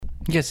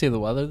You guys see the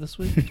weather this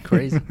week?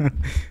 Crazy.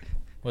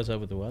 What's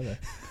up with the weather?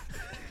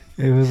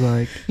 It was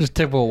like Just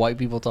typical white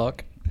people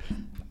talk.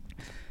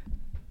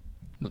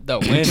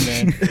 That wind,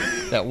 man.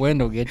 That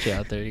wind will get you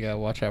out there. You gotta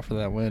watch out for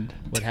that wind.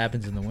 What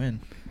happens in the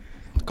wind?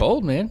 It's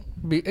cold, man.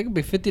 It could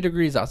be 50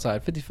 degrees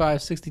outside,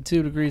 55,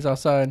 62 degrees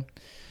outside.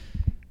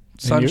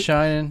 Sun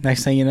shining.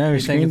 next thing you know, your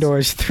screen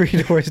doors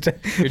 3 doors down.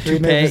 Your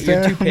toupee's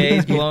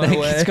You blown think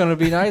away. it's gonna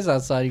be nice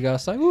outside. You go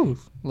outside. Ooh,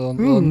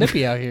 little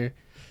nippy out here.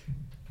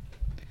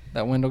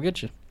 That wind will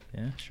get you.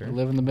 Yeah, sure. We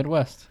live in the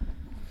Midwest.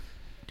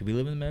 Do we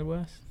live in the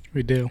Midwest?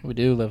 We do. We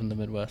do live in the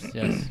Midwest.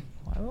 Yes.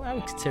 Well, I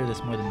would consider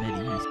this more the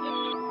Mideast.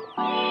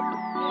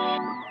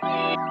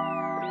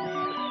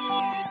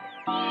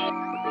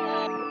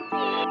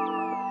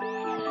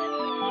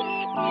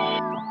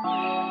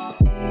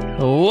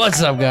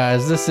 What's up,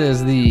 guys? This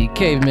is the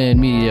Caveman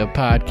Media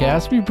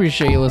Podcast. We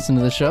appreciate you listening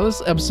to the show.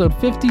 This is episode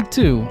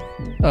 52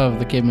 of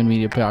the Caveman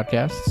Media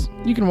Podcasts.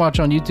 You can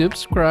watch on YouTube,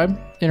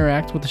 subscribe,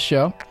 interact with the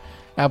show,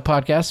 Apple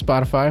Podcasts,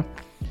 Spotify.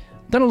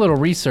 Done a little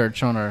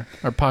research on our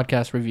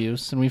podcast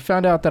reviews, and we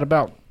found out that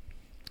about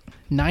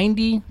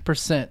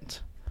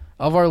 90%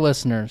 of our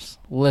listeners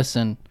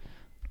listen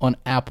on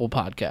Apple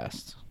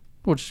Podcasts,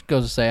 which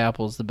goes to say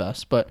Apple is the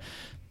best, but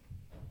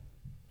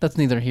that's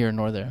neither here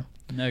nor there.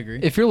 I agree.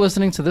 If you're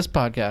listening to this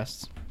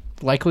podcast,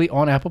 likely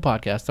on Apple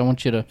Podcasts, I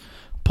want you to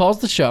pause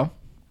the show.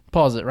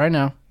 Pause it right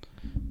now.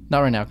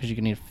 Not right now, because you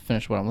need to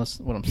finish what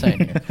I'm saying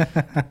here.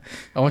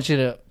 I want you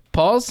to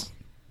pause.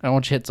 I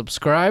want you to hit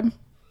subscribe.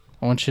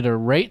 I want you to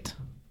rate,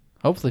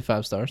 hopefully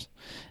 5 stars,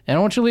 and I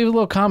want you to leave a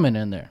little comment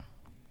in there.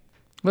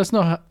 Let us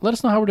know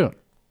how we're doing.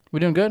 We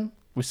doing good?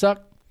 We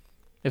suck?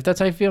 If that's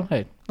how you feel,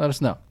 hey, let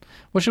us know.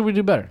 What should we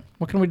do better?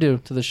 What can we do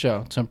to the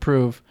show to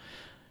improve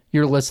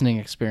your listening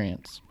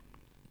experience?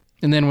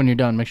 And then when you're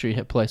done, make sure you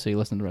hit play so you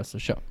listen to the rest of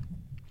the show.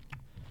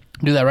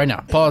 Do that right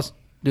now. Pause.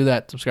 Do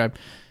that. Subscribe.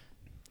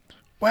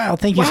 Wow,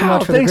 thank you so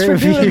much for thanks the great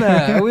for doing review.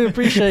 that. We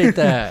appreciate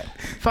that.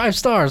 5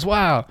 stars.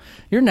 Wow.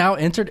 You're now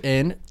entered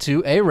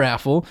into a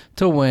raffle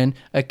to win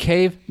a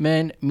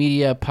Caveman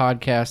Media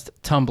Podcast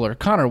tumbler.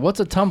 Connor, what's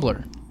a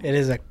tumbler? It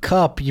is a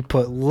cup you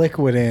put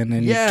liquid in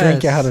and you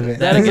drink out of it.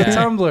 That is a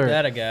tumbler.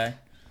 That a guy.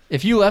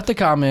 If you left a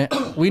comment,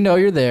 we know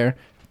you're there.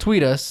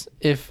 Tweet us.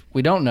 If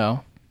we don't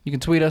know, you can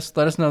tweet us.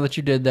 Let us know that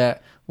you did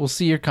that. We'll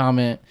see your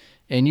comment,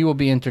 and you will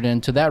be entered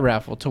into that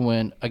raffle to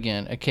win,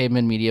 again, a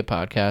Caveman Media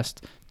Podcast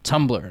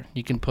tumbler.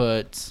 You can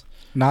put...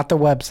 Not the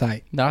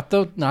website. Not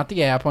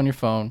the app on your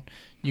phone.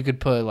 You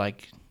could put,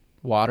 like,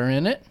 water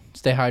in it.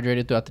 Stay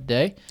hydrated throughout the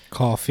day.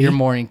 Coffee. Your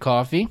morning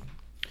coffee.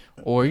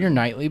 Or your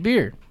nightly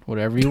beer.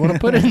 Whatever you want to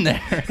put in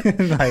there.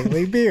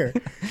 Nightly beer.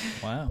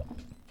 Wow.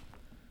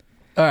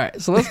 All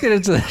right, so let's get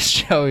into the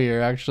show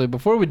here, actually.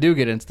 Before we do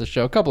get into the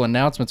show, a couple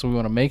announcements we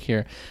want to make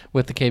here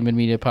with the Caveman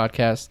Media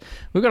Podcast.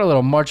 We've got a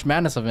little March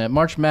Madness event,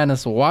 March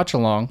Madness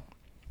watch-along.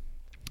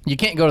 You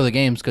can't go to the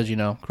games because,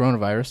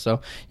 coronavirus,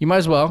 so you might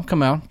as well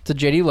come out to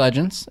JD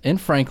Legends in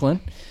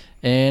Franklin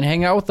and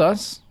hang out with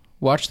us,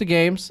 watch the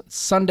games.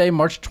 Sunday,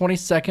 March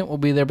 22nd, we'll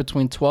be there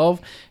between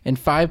 12 and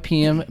 5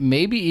 p.m.,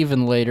 maybe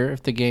even later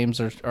if the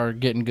games are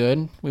getting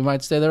good. We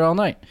might stay there all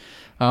night.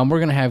 We're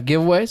going to have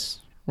giveaways.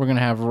 We're going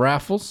to have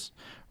raffles.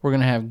 We're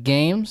going to have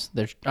games.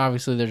 There's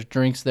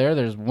drinks there.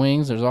 There's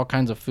wings. There's all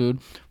kinds of food.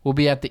 We'll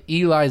be at the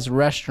Eli's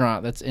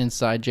restaurant that's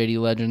inside JD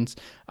Legends.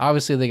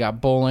 Obviously, they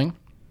got bowling,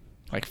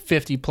 like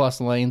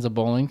 50-plus lanes of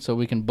bowling, so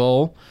we can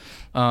bowl.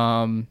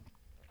 And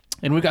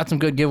we've got some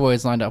good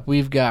giveaways lined up.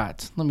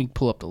 Let me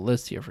pull up the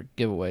list here for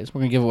giveaways.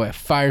 We're going to give away a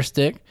Fire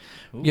Stick,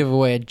 give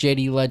away a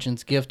JD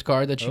Legends gift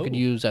card that you could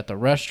use at the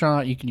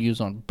restaurant. You can use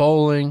on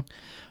bowling.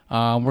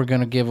 We're going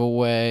to give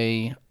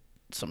away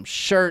some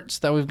shirts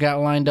that we've got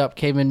lined up,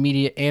 Caveman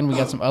Media, and we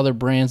got some other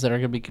brands that are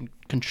going to be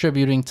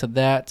contributing to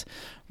that.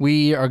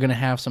 We are going to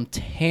have some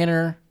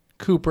Tanner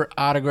Cooper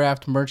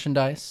autographed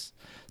merchandise,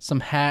 some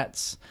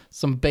hats,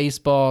 some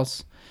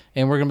baseballs,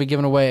 and we're going to be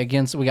giving away,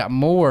 again, so we got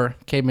more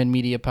Caveman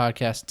Media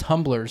Podcast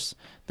tumblers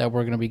that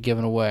we're going to be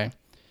giving away.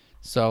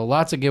 So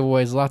lots of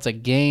giveaways, lots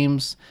of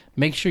games.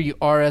 Make sure you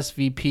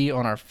RSVP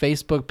on our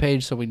Facebook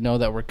page so we know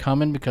that we're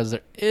coming, because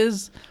there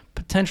is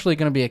potentially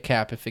going to be a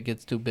cap if it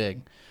gets too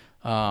big.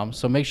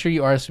 So make sure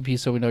you RSVP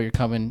so we know you're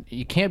coming.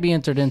 You can't be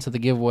entered into the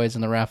giveaways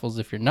and the raffles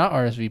if you're not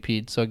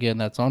RSVP'd. So again,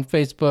 that's on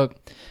Facebook.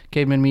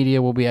 Caveman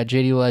Media will be at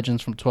JD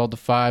Legends from 12 to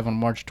 5 on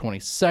March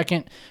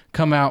 22nd.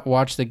 Come out,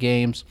 watch the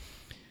games.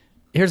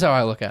 Here's how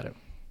I look at it.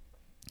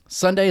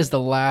 Sunday is the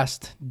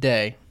last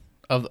day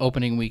of the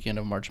opening weekend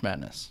of March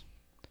Madness.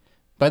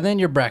 By then,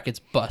 your bracket's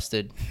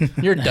busted.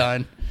 You're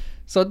done.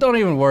 So don't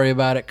even worry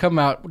about it. Come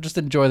out, just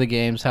enjoy the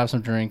games, have some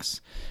drinks,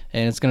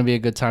 and it's going to be a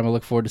good time. I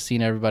look forward to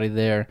seeing everybody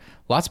there.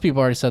 Lots of people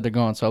already said they're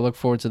going, so I look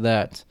forward to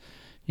that.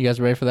 You guys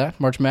ready for that?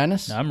 March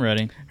Madness? I'm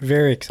ready.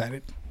 Very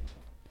excited.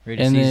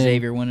 Ready to see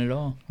Xavier win it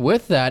all.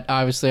 With that,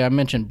 obviously, I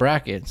mentioned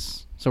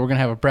brackets, so we're going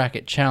to have a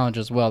bracket challenge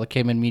as well, the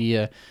Caveman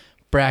Media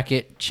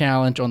Bracket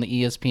Challenge on the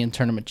ESPN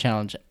Tournament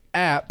Challenge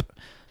app.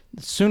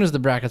 As soon as the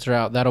brackets are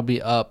out, that'll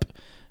be up.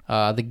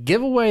 The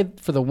giveaway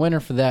for the winner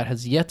for that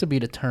has yet to be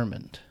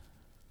determined.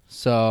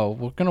 So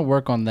we're going to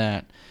work on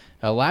that.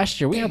 Last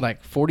year, we had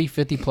like 40,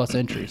 50 plus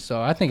entries.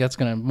 So I think that's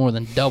going to more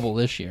than double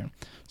this year.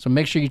 So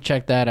make sure you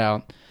check that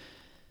out.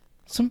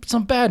 Some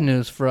bad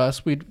news for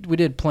us. We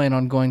did plan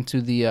on going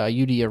to the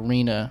UD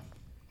Arena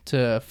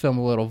to film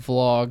a little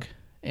vlog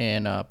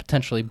and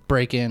potentially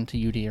break into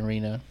UD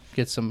Arena,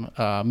 get some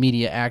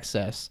media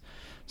access.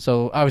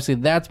 So obviously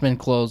that's been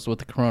closed with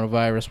the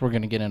coronavirus. We're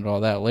going to get into all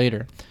that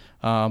later.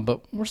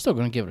 But we're still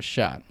going to give it a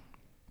shot.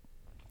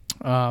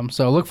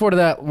 So look forward to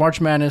that.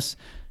 March Madness.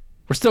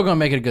 We're still going to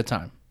make it a good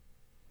time.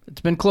 It's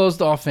been closed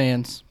to all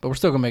fans, but we're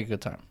still going to make a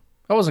good time.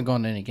 I wasn't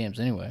going to any games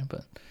anyway,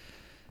 but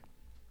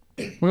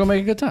we're going to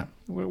make a good time.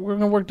 We're going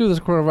to work through this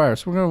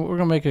coronavirus. We're going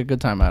to make a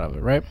good time out of it,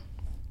 right?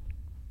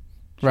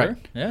 Sure. Right.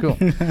 Yeah. Cool.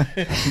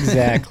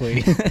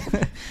 Exactly.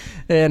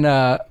 And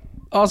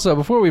also,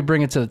 before we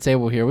bring it to the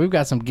table here, we've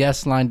got some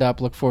guests lined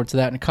up. Look forward to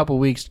that in a couple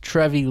weeks.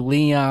 Trevi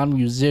Leon,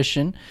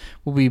 musician,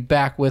 will be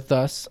back with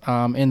us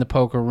in the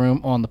poker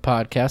room on the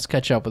podcast.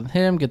 Catch up with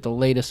him, get the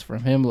latest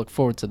from him. Look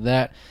forward to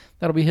that.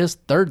 That'll be his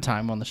third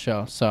time on the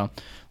show, so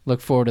look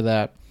forward to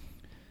that.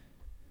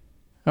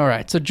 All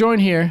right, so join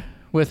here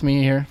with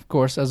me here, of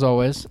course, as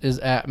always, is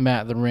at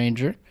Matt the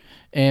Ranger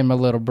and my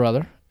little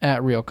brother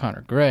at Real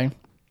Connor Gray.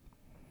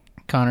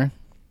 Connor,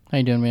 how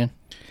you doing, man?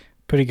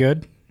 Pretty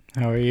good.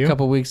 How are you? A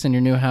couple weeks in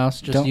your new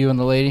house, just you and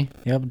the lady?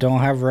 Yep,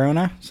 don't have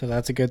Rona, so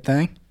that's a good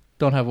thing.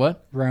 Don't have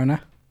what?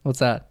 Rona. What's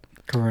that?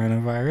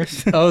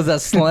 Coronavirus. Oh, is that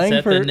slang Is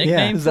that for? the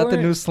nickname Is that for the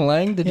it? new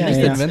slang? Did you Yeah, just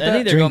yeah. invent I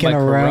think that? they're going Drinking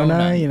by a Rona,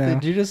 Corona. you know.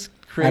 Did you just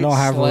create don't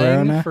have slang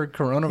Rona. for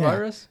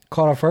coronavirus?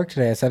 Called off work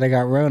today. I said I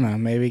got Rona.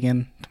 Maybe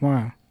again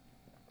tomorrow.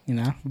 You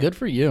know? Good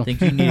for you. I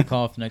think you need to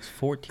call off the next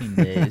 14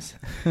 days.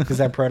 Is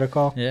that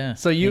protocol? Yeah.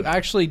 So you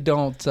actually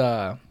don't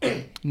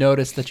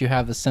notice that you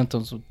have the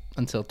symptoms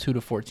until 2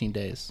 to 14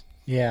 days.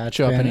 Yeah, it's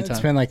Show up been, anytime. it's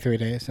been like 3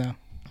 days, so.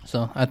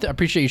 So I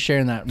appreciate you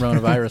sharing that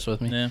coronavirus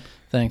with me. Yeah.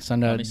 Thanks. I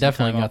know Got me some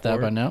definitely time got off that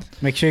by work. now.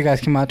 Make sure you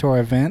guys come out to our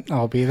event.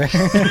 I'll be there.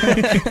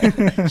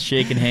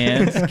 Shaking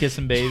hands,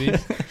 kissing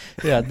babies.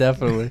 Yeah,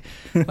 definitely.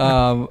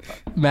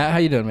 Matt, how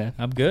you doing, man?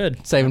 I'm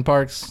good. Saving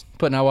parks,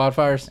 putting out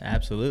wildfires?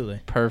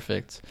 Absolutely.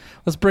 Perfect.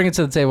 Let's bring it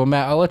to the table.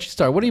 Matt, I'll let you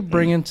start. What are you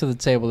bringing to the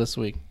table this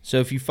week? So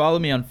if you follow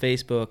me on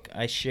Facebook,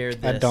 I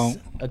shared this I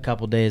don't. a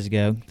couple days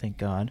ago. Thank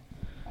God.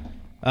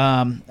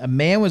 A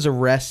man was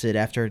arrested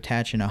after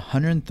attaching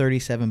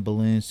 137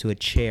 balloons to a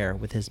chair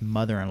with his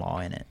mother-in-law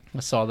in it.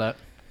 I saw that.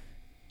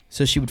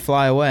 So she would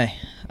fly away.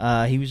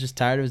 He was just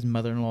tired of his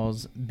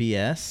mother-in-law's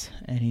BS,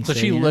 and he So said,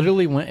 she you know,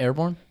 literally went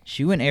airborne?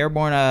 she went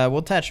airborne. We'll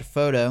attach a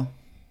photo,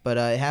 but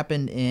it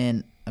happened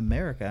in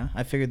America.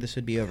 I figured this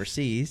would be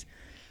overseas.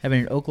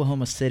 Happened in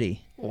Oklahoma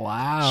City.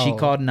 Wow. She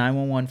called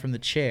 911 from the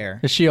chair.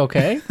 Is she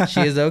okay?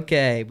 She is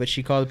okay, but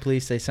she called the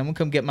police. Say, someone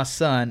come get my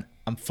son.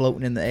 I'm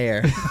floating in the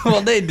air.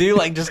 Well, they do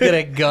like just get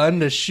a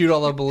gun to shoot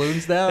all the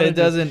balloons down. It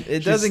doesn't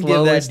give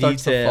slowly that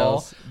starts to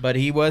details, but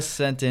he was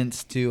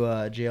sentenced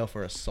to jail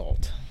for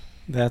assault.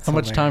 That's How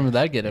much hilarious. time would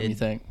that get him? It- You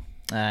think?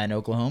 In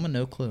Oklahoma,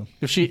 no clue.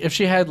 If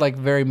she had like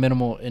very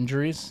minimal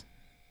injuries,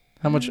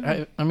 how much?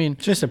 I mean,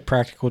 Just a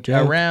practical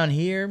joke. Around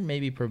here,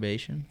 maybe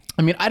probation.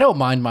 I don't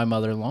mind my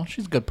mother-in-law.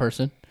 She's a good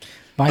person.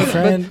 My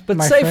friend. But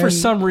my say friend, for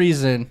some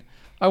reason,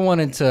 I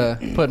wanted to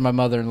put my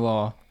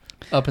mother-in-law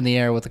up in the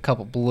air with a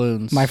couple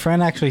balloons. My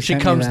friend actually She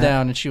sent comes me that.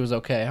 down and she was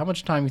okay. How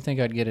much time you think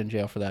I'd get in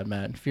jail for that,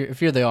 Matt?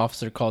 If you're the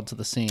officer called to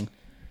the scene.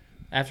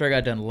 After I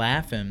got done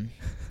laughing,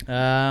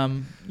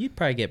 you'd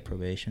probably get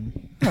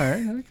probation. All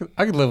right,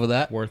 I could live with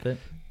that. Worth it.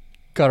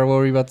 Carter, what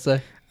were you about to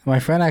say? My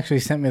friend actually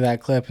sent me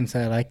that clip and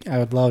said, I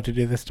would love to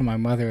do this to my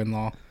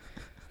mother-in-law.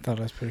 I thought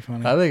it was pretty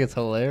funny. I think it's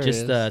hilarious.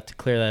 Just to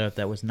clear that up,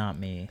 that was not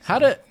me. How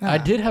did I Ah.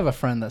 did have a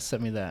friend that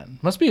sent me that.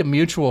 Must be a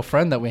mutual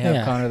friend that we have,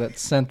 Yeah. Connor, that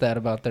sent that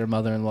about their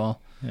mother-in-law.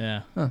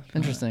 Yeah. Huh,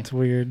 interesting. It's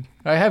weird.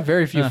 I have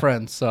very few Huh.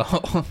 friends, so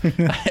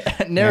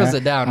it narrows Yeah.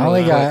 it down. I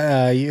only really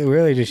quick. got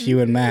really just you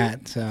and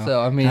Matt. So,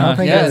 So I mean, I don't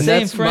think yeah, it's- Same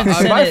that's friend my,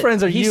 sent my it-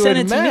 friends are he you sent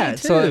and it to me, Matt,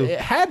 so too. it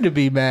had to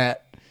be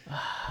Matt.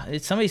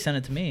 Somebody sent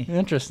it to me.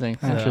 Interesting,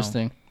 So-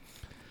 interesting.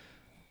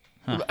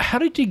 Huh. How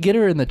did you get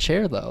her in the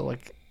chair though?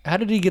 Like, how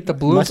did he get the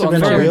balloons Must have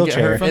on been the a chair and get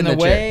her wheelchair. From in the the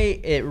chair? way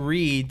it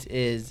reads,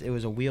 it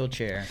was a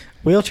wheelchair.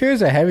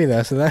 wheelchairs are heavy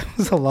though, so that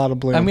was a lot of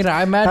balloons. I mean, I How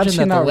did imagine she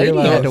that the not lady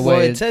realize? had to Well,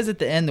 wait. it says at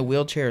the end the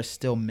wheelchair is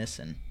still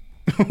missing.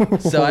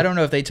 So I don't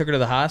know if they took her to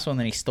the hospital and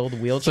then he stole the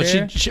So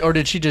wheelchair. she or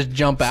did she just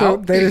jump So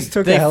out? they just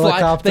took They a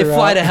helicopter. They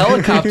fly up. the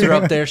helicopter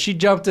up there. She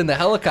jumped in the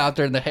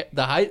helicopter, and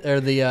the height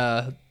or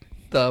the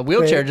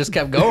wheelchair They- just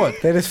kept going.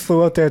 They just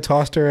flew up there,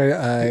 tossed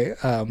her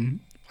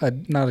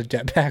not a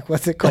jetpack.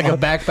 What's it called? Like a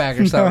backpack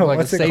or something, No, like a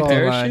what's it safety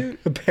called? line.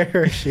 A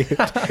parachute. They're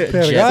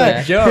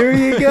like, Jetpack. "All right, here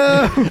you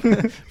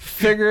go.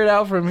 Figure it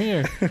out from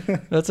here.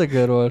 That's a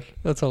good one.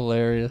 That's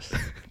hilarious.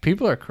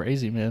 People are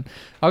crazy, man.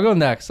 I'll go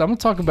next. I'm gonna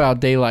talk about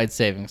daylight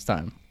savings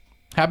time.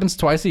 Happens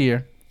twice a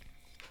year,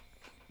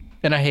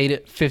 and I hate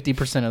it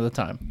 50% of the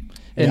time.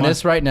 And Yeah.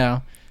 this right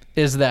now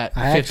is that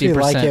I actually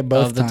 50% like it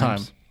both of the time.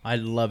 times. I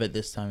love it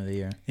this time of the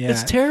year. Yeah.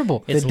 It's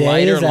terrible. It's The day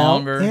lighter, is out.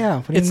 longer. Yeah.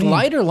 What do you It's mean?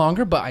 lighter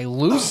longer, but I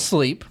lose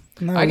sleep.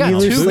 No, I got you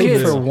lose two sleep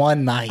kids. for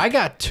one night. I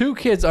got 2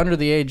 kids under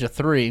the age of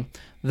 3.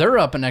 They're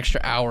up an extra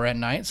hour at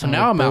night, so Oh,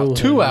 now I'm out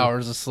 2 boo-hoo.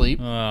 hours of sleep.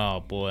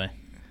 Oh boy,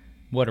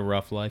 what a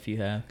rough life you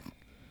have.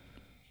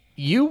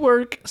 You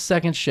work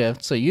second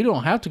shift, so you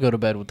don't have to go to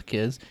bed with the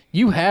kids.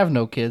 You have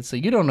no kids, so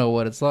you don't know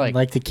what it's I'd like.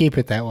 like to keep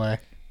it that way.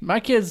 My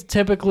kids,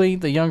 typically,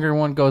 the younger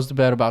one goes to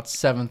bed about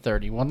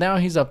 7:30. Well, now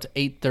he's up to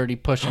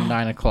 8:30, pushing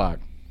 9 o'clock.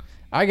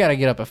 I got to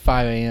get up at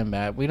 5 a.m.,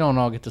 Matt. We don't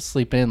all get to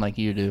sleep in like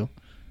you do.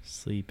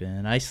 Sleep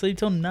in. I sleep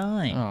till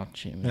 9, Oh,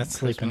 gee, man. That's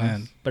sleeping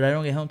in. but I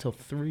don't get home till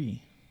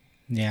 3.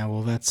 Yeah,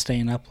 well, that's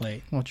staying up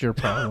late. What's your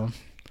problem?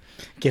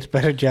 Get a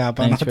better job.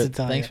 I don't Thanks know for what to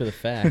tell thanks for you. the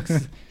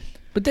facts.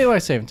 But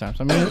daylight saving times.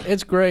 I mean,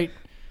 it's great.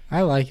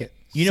 I like it.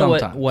 You know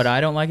Sometimes. what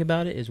I don't like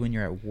about it is when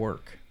you're at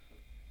work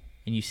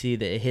and you see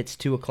that it hits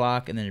 2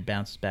 o'clock and then it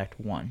bounces back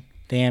to 1.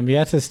 Damn, you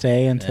have to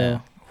stay until. Yeah.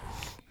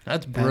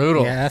 That's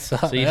brutal. Yeah, that's So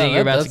you Yeah, think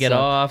you're that about does to get suck.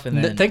 off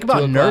and then Think 2 about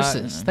o'clock,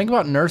 nurses. and- Think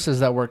about nurses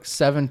that work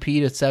 7P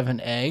to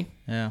 7A.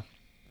 Yeah.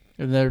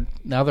 And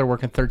they're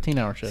working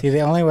 13-hour shifts. See,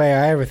 the only way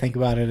I ever think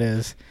about it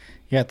is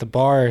you're at the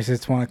bars,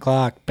 it's 1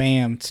 o'clock,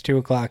 bam, it's 2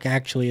 o'clock.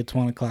 Actually, it's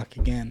 1 o'clock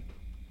again.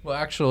 Well,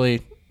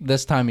 actually,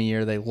 this time of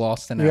year they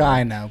lost an hour. Yeah,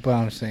 I know, but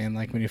I'm saying,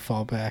 like, when you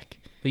fall back.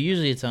 But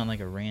usually it's on like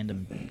a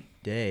random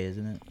day,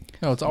 isn't it?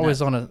 No, it's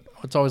always on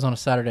a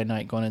Saturday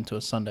night going into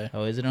a Sunday.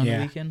 Oh, is it on Yeah.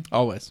 the weekend?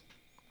 Always.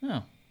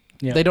 Oh.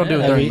 Yeah. They don't do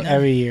it every, during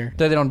every year.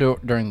 they don't do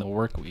it during the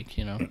work week.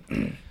 You know.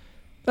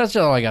 That's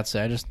all I got to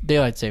say. Just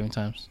daylight saving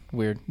times.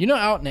 Weird. You know,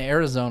 out in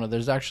Arizona,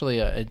 there's actually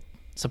a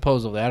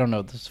supposedly, I don't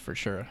know this for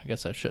sure. I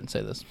guess I shouldn't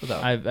say this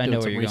without. I doing know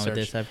where some you're going with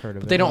research. this. I've heard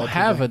of But it. they don't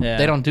have it. Yeah.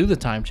 They don't do the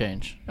time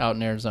change out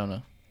in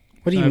Arizona.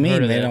 What do you I've mean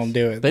heard of they this. don't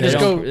do it? They just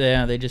don't- go-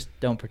 Yeah, they just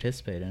don't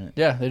participate in it.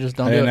 Yeah, they just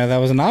I don't do didn't it. know that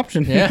was an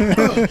option.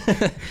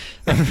 Yeah.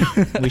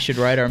 We should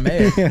write our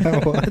mayor.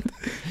 Yeah, what?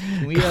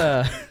 Can we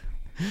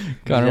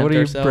Connor, exempt what are you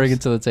ourselves? bringing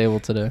to the table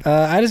today?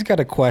 I just got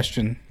a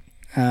question.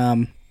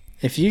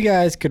 If you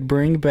guys could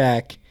bring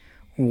back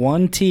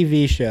one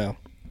TV show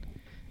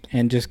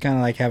and just kind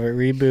of like have it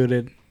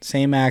rebooted,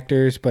 same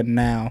actors, but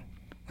now,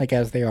 like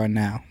as they are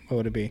now, what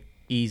would it be?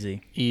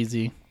 Easy.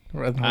 Easy.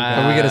 Are we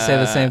gonna say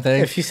the same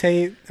thing? If you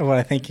say what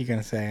I think you're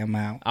going to say, I'm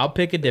out. I'll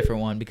pick a different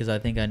one because I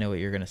think I know what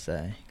you're gonna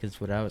say. Because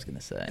what I was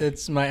gonna say.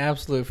 It's my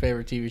absolute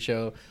favorite TV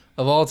show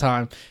of all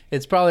time.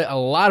 It's probably a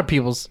lot of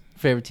people's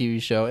favorite TV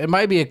show. It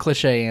might be a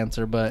cliche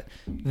answer, but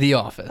The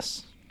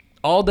Office.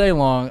 All day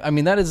long. I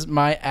mean, that is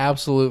my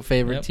absolute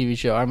favorite Yep. TV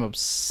show. I'm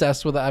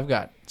obsessed with it. I've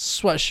got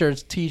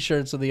sweatshirts,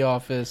 T-shirts of The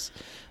Office.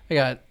 I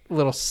got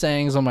little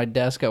sayings on my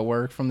desk at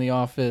work from The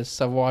Office.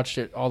 I've watched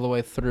it all the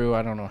way through.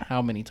 I don't know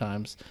how many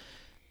times.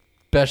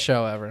 Best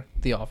show ever,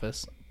 The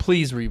Office.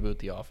 Please reboot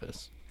The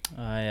Office.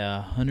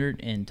 I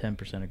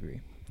 110%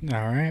 agree.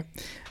 All right.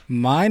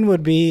 Mine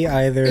would be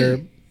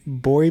either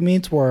Boy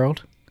Meets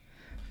World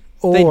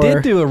or... They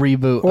did do a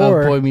reboot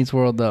or- of Boy Meets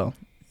World, though.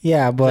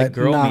 Yeah, but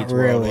Girl not Meets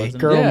World, really. wasn't it?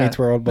 Girl Yeah. Meets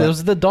World, It but...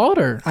 was the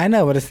daughter. I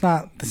know, but it's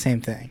not the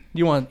same thing.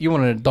 You want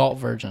an adult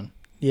version.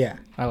 Yeah.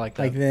 I like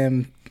that. Like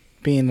them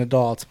being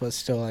adults, but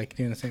still like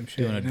doing the same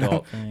shit. Doing you know?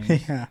 adult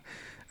things. Yeah.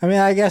 I mean,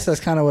 I guess that's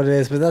kind of what it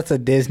is, but that's a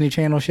Disney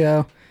Channel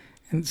show.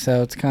 And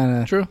so it's kind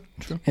of... True.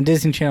 And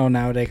Disney Channel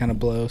nowadays kind of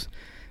blows.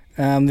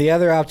 The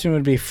other option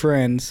would be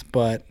Friends,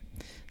 but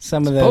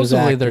some of those Supposedly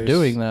actors... they're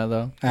doing that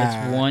though.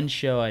 It's one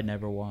show I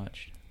never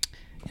watched.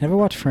 You never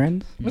watch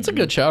Friends? It's a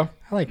good show.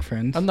 I like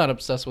Friends. I'm not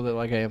obsessed with it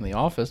like I am The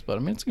Office, but I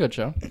mean it's a good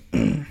show.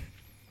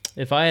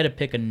 If I had to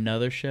pick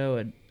another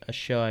show, a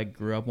show I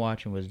grew up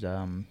watching was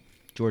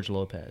George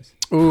Lopez.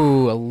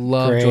 Ooh, I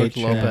love Great George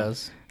show.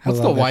 Lopez. I What's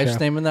the love that wife's show.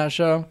 name in that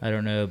show? I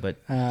don't know, but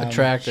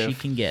Attractive. she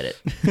can get it.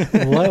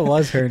 What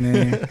was her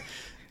name?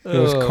 It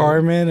was Oh.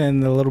 Carmen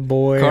and the little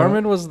boy.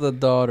 Carmen was the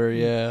daughter,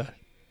 yeah.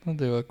 I'll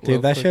do a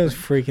Dude, that quick- show's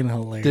freaking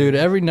hilarious. Dude,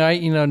 every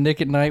night,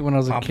 Nick at Night when I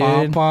was a Bum,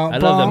 kid. bum, I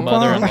bum, love the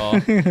bum,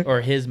 mother-in-law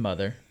or his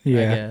mother. I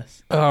Yeah.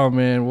 guess. Oh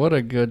man, what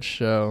a good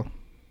show.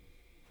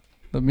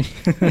 Let me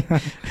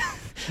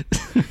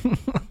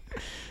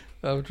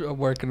I'm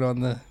working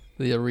on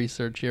the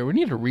research here. We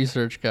need a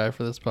research guy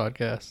for this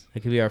podcast.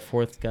 That could be our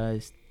fourth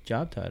guy's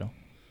job title.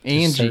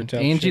 search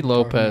up Angie shit we're talking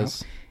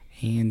Lopez.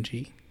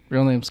 Angie.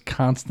 Real name's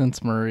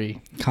Constance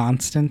Marie.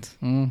 Constant.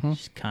 Mm-hmm.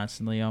 She's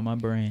constantly on my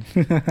brain.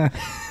 That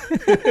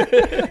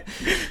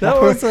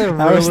was a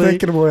I was really-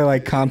 thinking more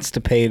like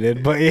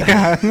constipated, but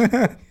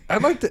yeah.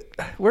 I'd like to.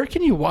 Where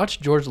can you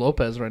watch George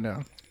Lopez right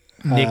now?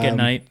 Nick at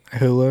Night.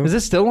 Hulu. Is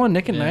it still on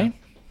Nick at Yeah. Night?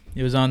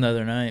 It was on the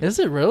other night. Is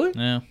it really?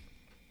 Yeah.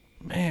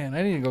 Man,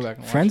 I need to go back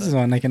and watch Friends that. is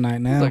on Nick at Night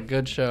It's now. a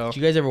good show. Did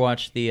you guys ever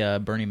watch the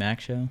Bernie Mac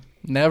show?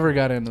 Never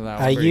got into that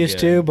one. I pretty used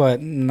good. to,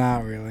 but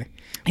not really.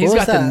 He's What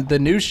got was the, that? the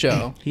new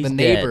show, He's the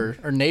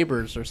dead.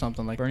 Neighbors or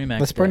something like. Bernie Mac.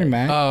 That's Bernie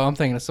Mac. Oh, I'm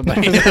thinking of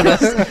somebody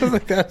else. I was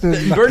like, that's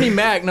not- Bernie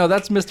Mac. No,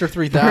 that's Mr.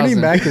 3000. Bernie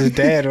Mac is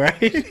dead, right?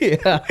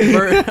 Yeah.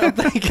 I'm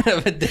thinking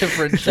of a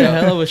different What the show.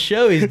 hell of a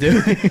show he's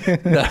doing.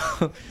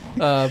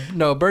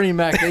 No, Bernie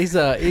Mac. He's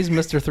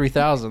Mr.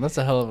 3000. That's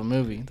a hell of a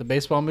movie. The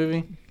baseball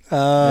movie.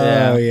 Oh,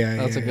 Yeah. yeah.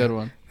 That's a good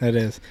one. That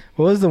is.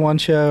 What was the one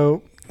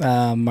show?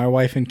 My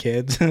Wife and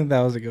Kids.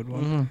 That was a good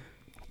one. Mhm.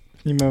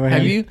 You remember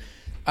Have him? you?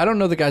 I don't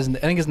know the guy's. I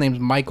think his name's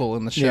Michael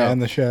in the show. Yeah, in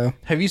the show.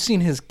 Have you seen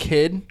his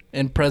kid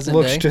in present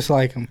Looks day? just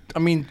like him. I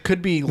mean,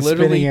 could be The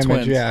literally spitting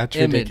twins. image, yeah, it's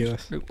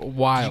ridiculous. Did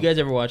Wild. you guys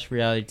ever watch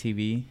reality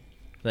TV?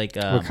 Like,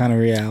 What kind of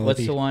reality?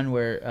 what's the one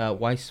where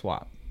wife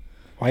swap?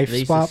 Wife they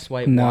used to swap?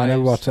 swipe No, I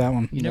never wives? watched that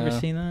one. You never No.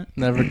 seen that?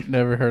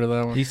 Never heard of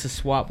that They one. used to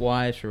swap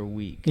wives for a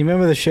week. You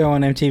remember the show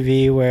on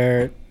MTV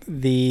where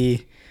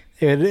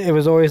it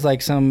was always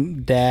like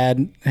some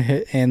dad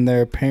and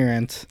their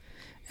parents,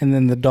 and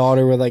then the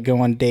daughter would like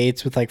go on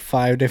dates with like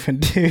 5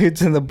 different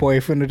dudes, and the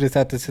boyfriend would just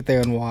have to sit there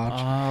and watch.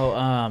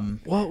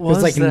 What It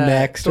was like that?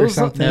 Next or It was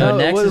like- something. No, it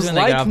Next was is when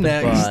they like got off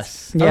Next. the bus.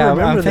 Yeah, I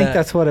remember think that.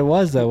 that's what it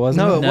was though,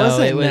 wasn't No, it? it No,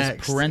 wasn't it was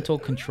Next. parental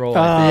control.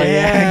 Oh, I think.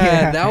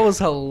 yeah. That was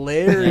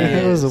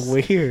hilarious. It was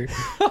weird.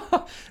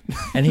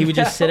 And he would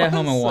just sit at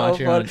home and watch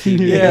it on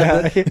TV.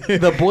 Yeah,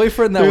 the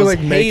boyfriend that They would, was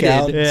like, make hated.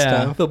 out and Yeah.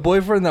 stuff. The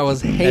boyfriend that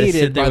was Had to hated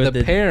sit there by with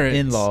the parents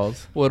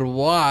in-laws. would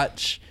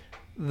watch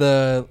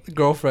the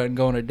girlfriend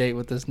go on a date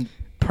with this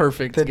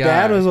perfect The guy.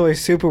 dad was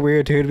always super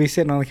weird too. He'd be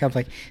sitting on the couch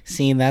like,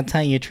 "See, that's how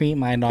you treat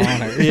my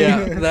daughter."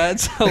 Yeah,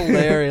 that's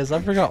hilarious.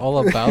 I forgot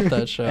all about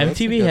that show. That's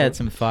a MTV good had one.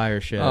 some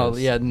fire shows. Oh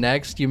yeah,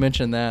 Next. You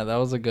mentioned that. That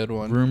was a good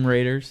one. Room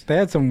Raiders, They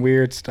had some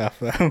weird stuff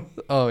though.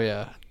 Oh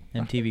yeah,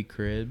 MTV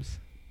Cribs.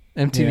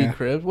 MTV Yeah.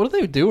 Cribs. What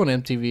do they do on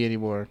MTV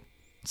anymore?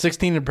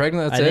 16 and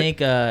Pregnant. That's I it. think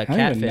don't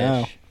even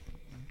know.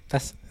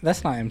 Catfish.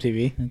 That's not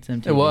MTV. That's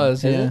MTV. It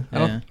was. Is Yeah. it? I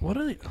don't,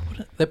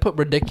 Yeah. they put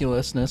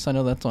Ridiculousness. I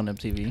know that's on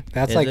MTV.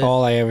 That's Is like it?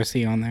 all I ever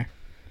see on there.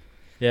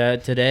 Yeah,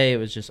 today it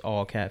was just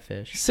all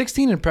Catfish.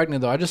 16 and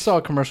Pregnant though. I just saw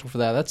a commercial for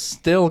that. That's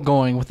still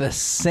going with the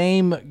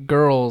same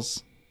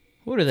girls.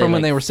 What are they? From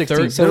when like they were 16.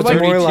 So it's They're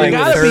like- more they like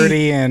gotta be-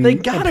 30 and They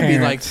gotta be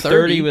like parents.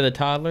 30 with a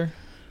toddler.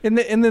 And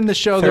then the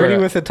show 30 they're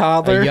with a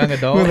toddler. A young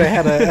adult. Where they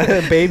had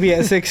a baby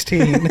at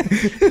 16.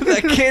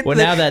 that kid. Well,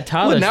 now that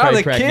toddler's now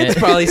probably the pregnant. kid's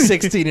probably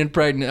 16 and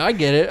pregnant. I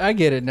get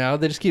it now.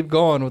 They just keep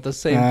going with the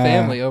same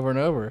family over and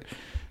over.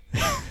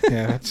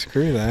 Yeah,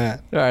 screw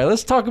that. All right,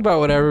 let's talk about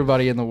what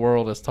everybody in the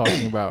world is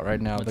talking about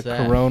right now. What's the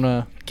that?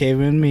 coronavirus.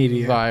 Caveman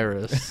Media.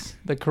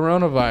 The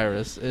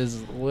coronavirus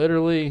is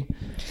literally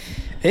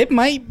It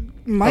might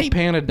a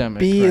pandemic.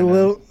 be right a now.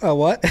 little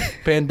what?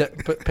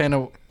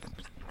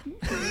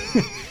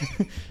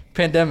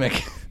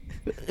 Pandemic.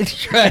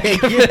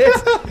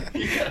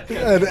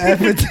 An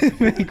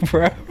epidemic,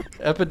 bro.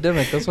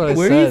 Epidemic. That's what I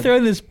Where said. are you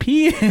throwing this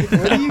pee? in?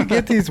 Where do you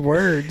get these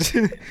words?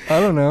 I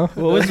don't know.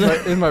 What was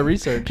That's in my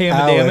research?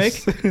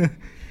 Panoramic. Alice.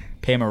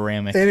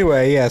 Panoramic.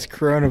 Anyway, yes,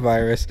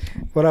 coronavirus.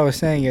 What I was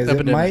saying is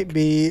Epidemic. it might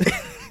be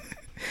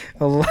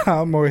a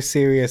lot more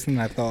serious than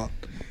I thought.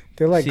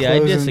 They're like See, I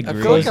closing, disagree. I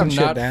feel like closing I'm shit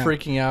not down.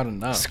 freaking out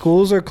enough.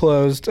 Schools are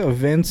closed.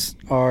 Events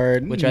are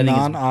Which I think is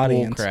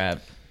non-audience. bullcrap.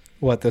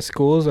 What, the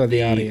schools or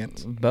the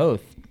audience?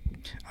 Both.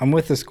 I'm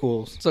with the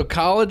schools. So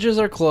colleges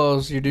are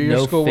closed. You do your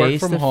No schoolwork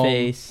from home.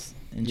 face-to-face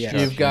Yes.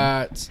 You've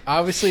got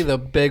obviously the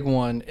big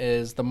one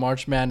is the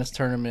March Madness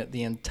tournament.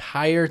 The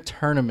entire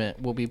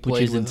tournament will be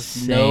played is with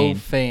insane. no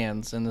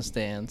fans in the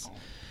stands.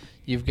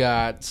 You've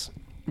got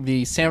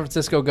the San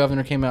Francisco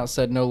governor came out and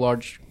said no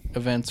large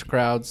events,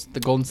 crowds. The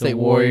Golden State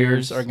Warriors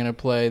Warriors. are going to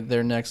play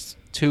their next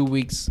 2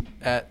 weeks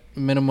at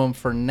minimum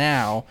for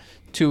now.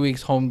 2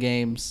 weeks home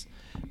games,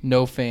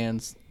 no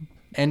fans.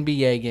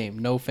 NBA game,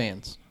 no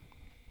fans.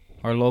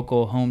 Our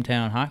local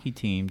hometown hockey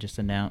team just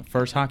announced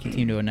first hockey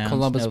team to announce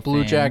Columbus no Blue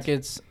fans.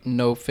 Jackets,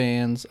 no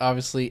fans.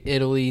 Obviously,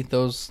 Italy.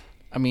 Those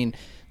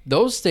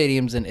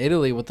stadiums in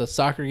Italy with the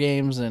soccer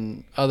games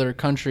and other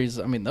countries.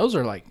 I mean, those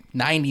are like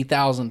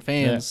 90,000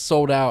 fans Yeah.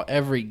 sold out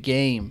every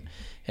game,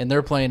 and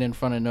they're playing in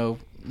front of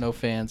no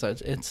fans.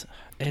 It's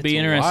It'd be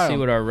interesting to see wild.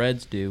 what our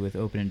Reds do with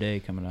opening day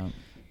coming up.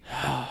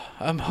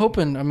 I'm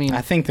hoping. I mean,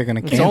 I think they're going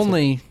to it's cancel.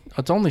 only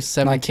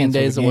 17 cancel the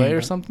days away game, or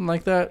but- something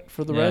like that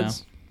for the Yeah.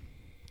 Reds.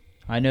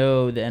 I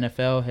know the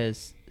NFL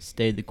has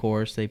stayed the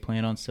course. They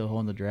plan on still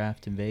holding the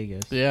draft in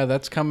Vegas. Yeah,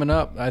 that's coming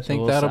up. I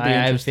think So that'll be I have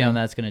a interesting. feeling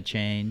that's going to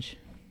change.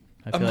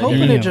 I I'm feel like hoping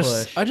they're it gonna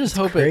just. push. I just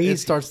hope it crazy.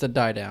 starts to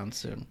die down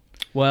soon.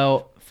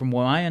 Well, from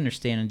what I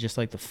understand, and just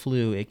like the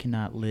flu, it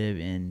cannot live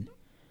in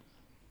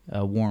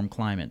a warm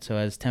climate. So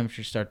as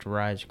temperatures start to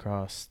rise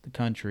across the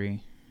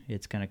country,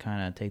 it's going to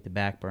kind of take the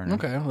back burner.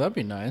 Okay, well, that'd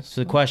be nice.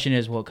 So the question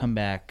is, will it come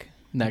back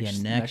next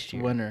next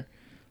year? winter.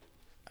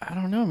 I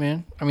don't know,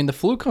 man. I mean, the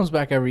flu comes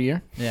back every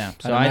year. Yeah.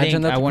 So I'd I imagine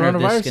think that I the wonder if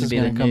this coronavirus is going is to be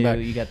the gonna come new. back.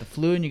 You got the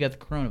flu and you got the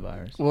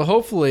coronavirus. Well,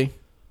 hopefully,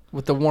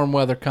 with the warm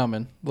weather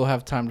coming, we'll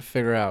have time to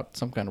figure out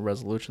some kind of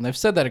resolution. They've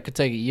said that it could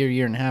take a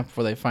year and a half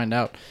before they find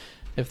out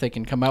if they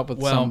can come out with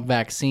Well, some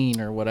vaccine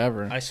or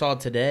whatever. I saw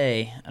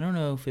today. I don't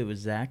know if it was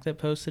Zach that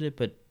posted it,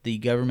 but the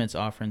government's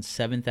offering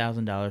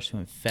 $7,000 to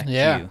infect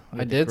yeah, you. I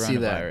with the did see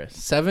that. coronavirus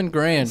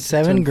 $7,000.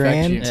 $7 to infect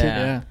grand you. to-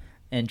 Yeah.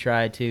 And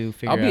try to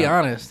figure I'll be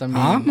out. honest. I mean,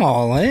 I'm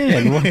all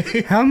in.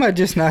 How am I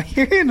just not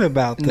hearing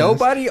about this?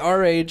 nobody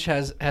our age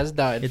has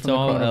died It's from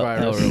all the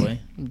coronavirus.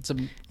 elderly. It's a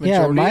Yeah,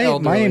 majority my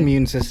elderly.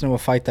 immune system will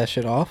fight that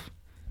shit off.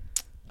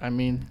 I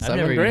mean, I've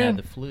never even $7,000. had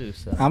the flu,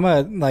 so I'm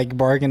gonna like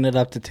bargain it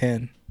up to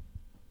 10.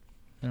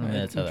 I don't know if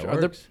that's how that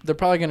They're, works. they're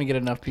probably going to get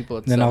enough people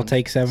at Then I'll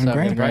take $7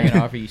 grand. They're probably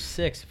gonna offer you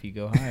 6 if you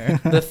go higher.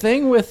 The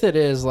thing with it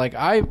is, like,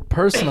 I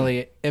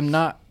personally am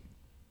not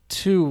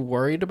too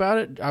worried about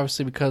it,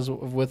 obviously because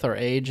with our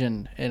age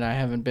and I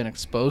haven't been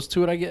exposed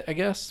to it, I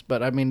guess.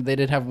 But I mean, they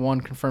did have one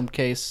confirmed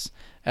case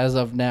as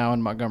of now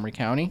in Montgomery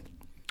County.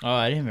 Oh,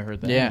 I didn't even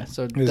heard that. Yeah,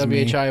 so was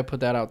WHI put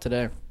that out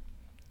today.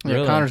 Yeah,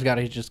 Really? Connor's got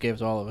it. He just gave it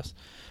to all of us.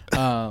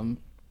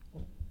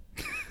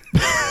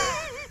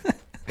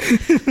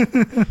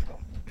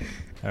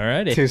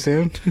 Alrighty. Too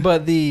soon?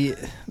 But the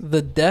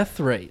death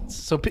rates.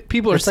 So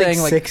people are It's saying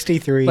like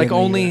 63. like in the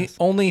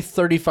only US.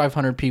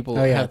 3,500 people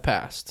Oh, yeah. have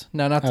passed.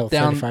 Now, not to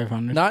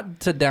 3,500. not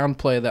to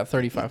downplay that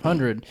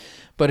 3,500,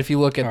 but if you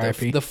look at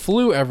RIP. the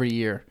flu every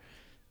year,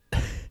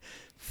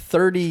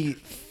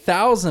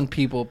 30,000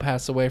 people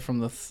pass away from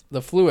the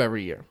flu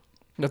every year.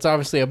 That's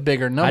obviously a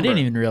bigger number. I didn't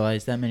even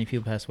realize that many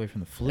people passed away from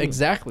the flu.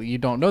 Exactly. You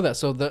don't know that.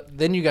 So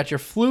then you got your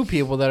flu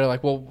people that are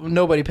like, well,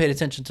 nobody paid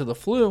attention to the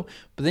flu.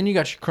 But then you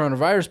got your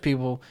coronavirus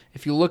people.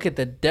 If you look at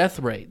the death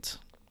rates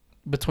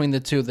between the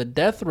two, the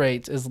death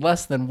rate is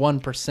less than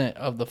 1%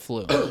 of the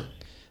flu.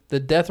 The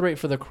death rate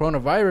for the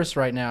coronavirus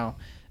right now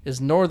is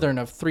northern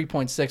of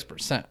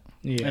 3.6%.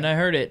 Yeah. And I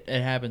heard it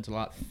happens a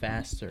lot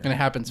faster. And it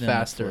happens than the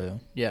faster. flu.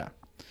 Yeah.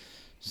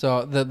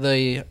 So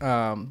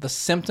the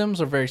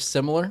symptoms are very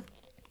similar,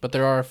 but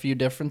there are a few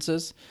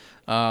differences.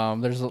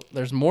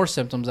 There's more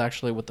symptoms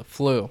actually with the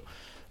flu,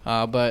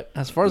 but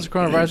as far as the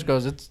coronavirus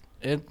goes,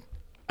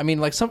 I mean,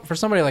 like for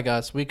somebody like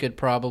us, we could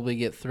probably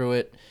get through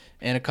it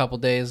in a couple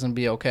days and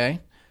be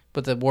okay.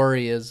 But the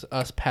worry is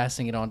us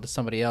passing it on to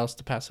somebody else,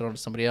 to pass it on to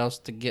somebody else,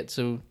 to get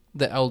to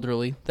the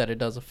elderly that it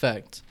does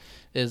affect,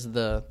 is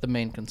the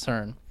main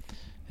concern.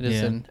 It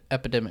is an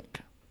epidemic.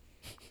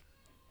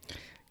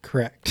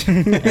 Correct.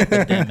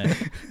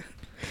 Epidemic.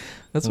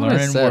 That's what I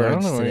Learning said. I don't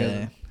words know where it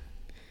today. is.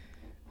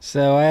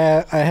 So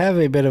I have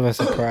a bit of a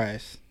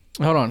surprise.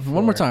 Hold on,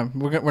 one more time.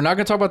 We're not going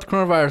to talk about the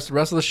coronavirus the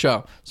rest of the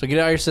show. So get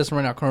it out of your system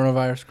right now.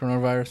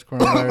 Coronavirus.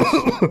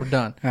 We're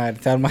done. All right,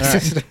 it's out of my All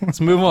right. system. Let's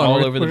move on. All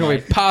we're over the going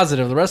to be mic.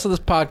 positive. The rest of this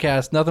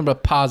podcast, nothing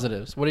but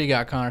positives. What do you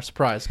got, Connor?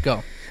 Surprise.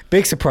 Go.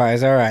 Big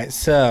surprise. All right.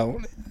 So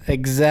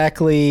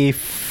exactly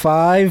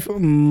 5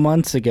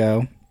 months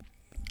ago,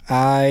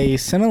 I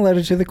sent a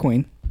letter to the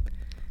Queen,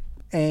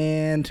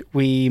 and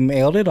we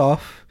mailed it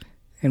off,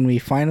 and we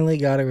finally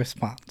got a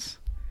response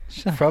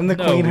from the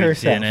No, Queen we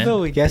herself. didn't.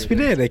 No, Yes, we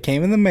did. It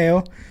came in the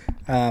mail.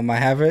 I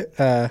have it.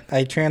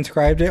 I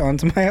transcribed it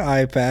onto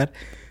my iPad,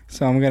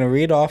 so I'm gonna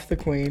read off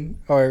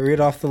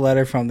the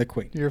letter from the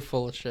Queen. You're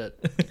full of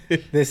shit.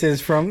 This is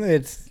from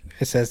it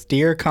says,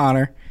 "Dear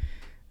Connor,"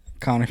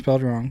 Connor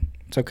spelled wrong.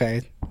 It's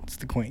okay. It's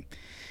the Queen.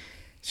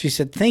 She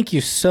said, "Thank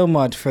you so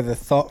much for the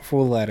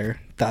thoughtful letter. ...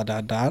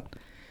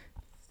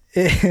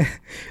 It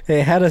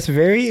had us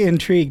very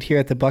intrigued here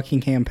at the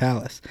Buckingham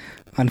Palace.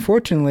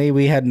 Unfortunately,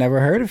 we had never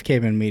heard of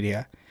Cayman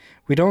Media.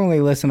 We don't really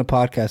listen to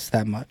podcasts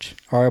that much.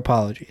 Our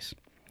apologies.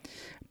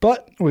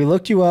 But we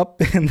looked you up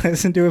and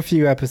listened to a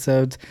few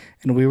episodes,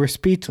 and we were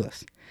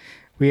speechless.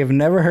 We have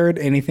never heard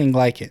anything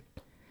like it.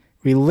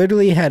 We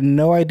literally had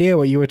no idea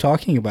what you were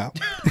talking about.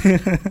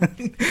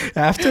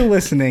 After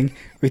listening,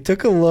 we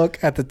took a look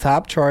at the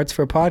top charts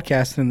for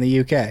podcasts in the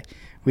UK.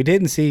 We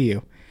didn't see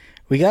you.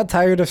 We got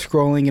tired of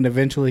scrolling and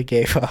eventually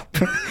gave up.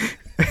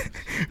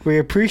 We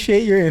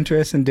appreciate your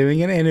interest in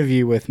doing an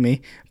interview with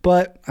me,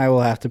 but I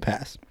will have to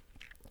pass.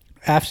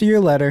 After your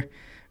letter,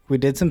 we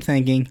did some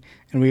thinking,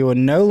 and we will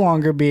no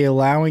longer be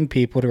allowing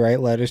people to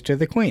write letters to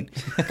the Queen.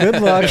 Good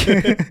luck.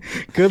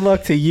 Good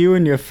luck to you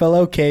and your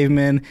fellow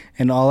cavemen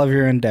in all of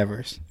your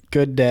endeavors.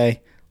 Good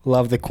day.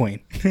 Love the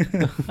Queen."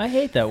 I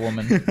hate that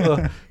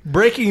woman.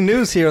 Breaking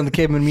news here on the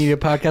Caveman Media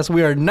Podcast.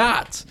 We are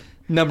not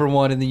number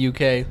one in the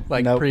UK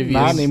like Nope, previous.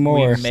 not anymore.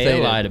 We may have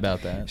stated. lied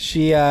about that.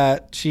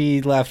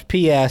 She left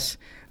P.S.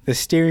 The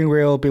steering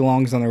wheel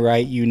belongs on the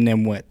right, you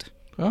nimwit.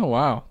 Oh,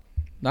 wow.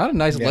 Not a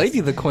nice Yes.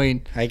 lady, the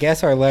Queen. I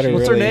guess our letter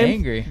What's really... her name?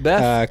 Angry.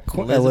 Beth.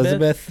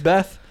 Elizabeth.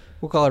 Beth.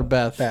 We'll call her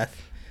Beth. Beth.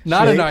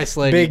 Not a Big- nice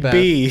lady, Big Beth.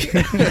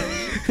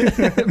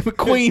 B.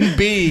 Queen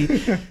Bee.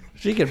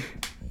 She could.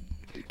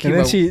 And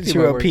then she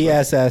wrote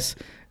PSS.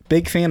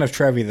 Big fan of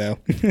Trevi, though.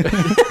 And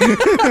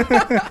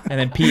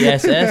then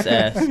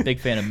PSSS, big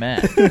fan of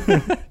Matt.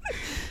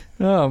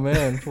 Oh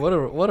man, what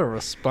a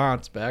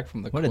response back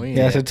from the What a Queen.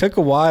 Yes, it took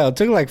a while. It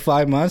took like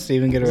 5 months to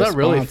even get a Was that response.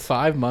 really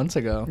 5 months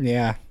ago?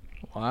 Yeah.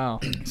 Wow.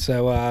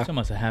 So, It's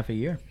almost a half a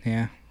year.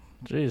 yeah,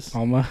 Jeez.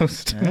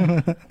 almost.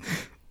 Yeah.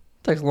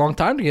 Takes a long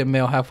time to get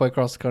mail halfway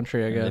across the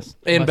country, I Yeah, guess.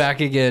 it And must-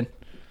 back again.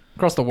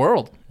 Across the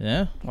world.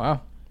 Yeah,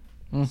 Wow.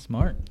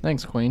 smart.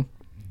 Thanks, Queen.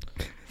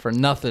 For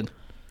nothing.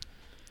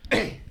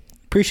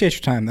 Appreciate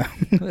your time, though.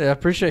 Yeah, I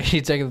appreciate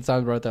you taking the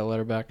time to write that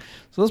letter back.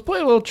 So let's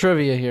play a little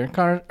trivia here.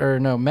 Connor, or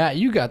no, Matt,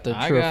 you got the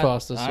true or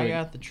false this I week.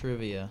 got the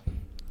trivia.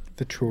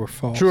 The true or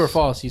false. True or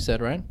false, you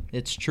said, right?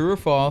 It's true or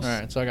false. All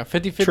right, so I got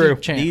 50-50 True.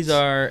 chance. These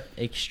are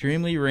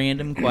extremely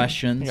random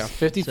questions. I got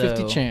 50-50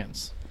 so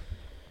chance.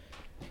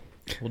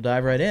 We'll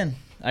dive right in.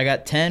 I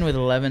got 10 with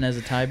 11 as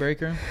a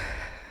tiebreaker.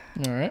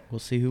 All right. We'll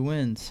see who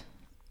wins.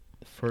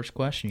 First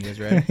question. You guys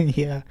ready?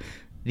 Yeah.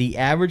 The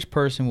average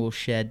person will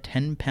shed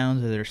 10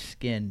 pounds of their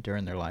skin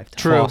during their lifetime.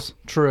 True. False.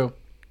 True.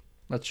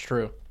 That's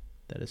true.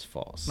 That is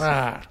false.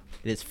 Ah.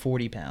 It is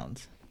 40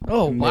 pounds.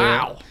 Oh,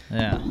 wow.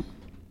 Yeah.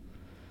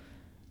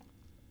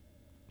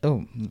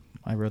 Oh,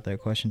 I wrote that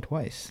question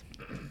twice.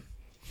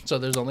 So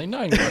there's only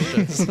 9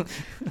 questions.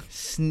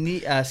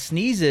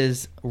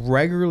 Sneezes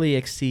regularly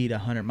exceed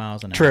 100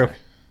 miles an True. hour.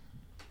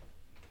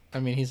 I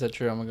mean, he said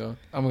true. I'm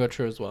gonna go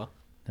true as well.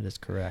 That is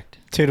correct.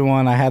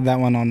 2-1. I had that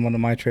one on one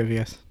of my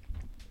trivias.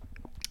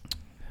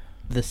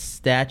 The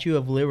Statue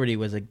of Liberty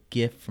was a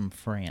gift from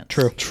France.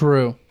 True.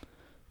 True.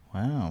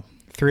 Wow.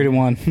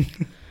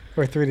 3-1.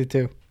 Or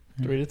 3-2.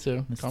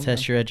 3-2. Let's Calm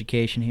test down. your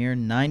education here.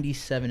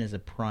 97 is a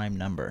prime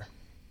number.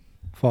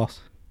 False.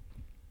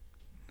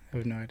 I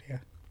have no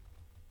idea.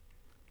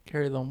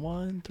 Carry the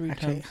 1 3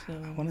 Actually,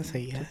 times. I wanna say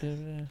yeah.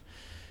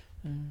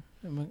 I'm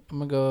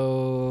gonna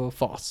go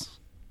false.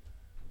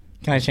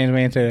 Can I change my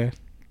answer?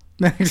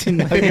 Actually,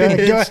 no, go ahead.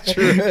 It's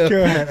true.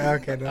 Go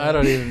ahead. Okay. No. I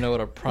don't even know what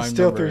a prime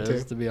Still number 3-2.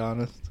 is, to be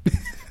honest.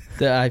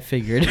 I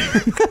figured.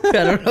 I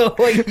don't know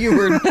what you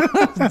were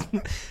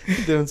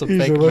Doing some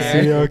He's fake let's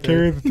math. see,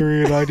 carry the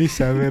 3,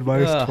 97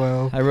 minus Ugh.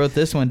 12. I wrote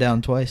this one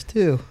down twice,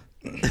 too.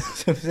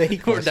 So it's 8 We're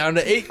questions. down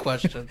to 8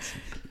 questions.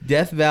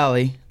 Death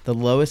Valley, the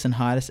lowest and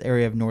hottest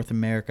area of North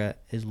America,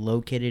 is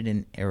located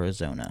in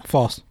Arizona.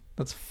 False.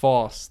 That's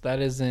false. That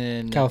is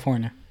in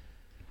California.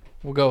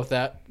 We'll go with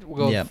that. We'll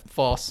go Yep. with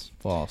false.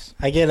 False.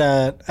 I get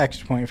a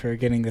extra point for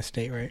getting the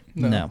state right.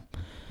 No.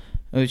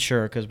 Oh,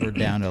 sure, because we're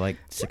down to like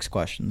 6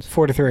 questions.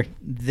 4-3.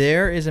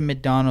 There is a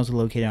McDonald's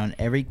located on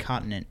every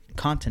continent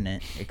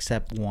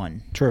except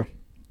one. True.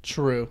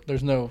 True.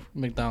 There's no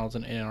McDonald's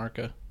in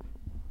Antarctica.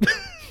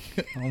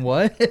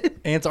 What?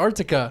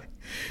 Antarctica.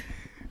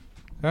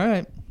 All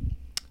right.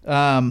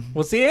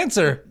 What's the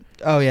answer?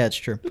 Oh, yeah, it's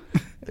true.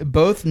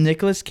 Both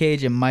Nicolas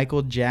Cage and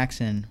Michael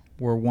Jackson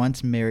were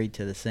once married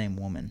to the same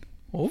woman.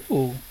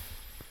 Ooh.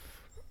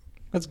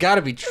 That's got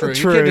to be true.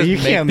 True. You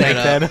can't just make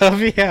that up. up.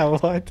 Yeah,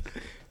 what?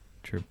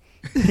 True.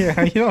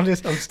 Yeah, you don't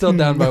just. I'm still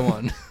down by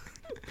 1.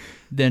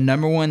 The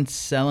number one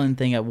selling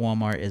thing at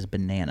Walmart is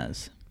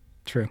bananas.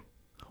 True.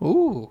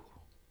 Ooh.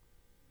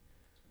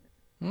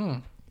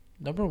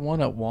 Number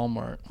 1 at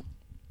Walmart.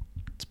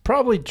 It's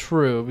probably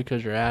true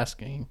because you're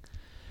asking.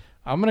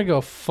 I'm going to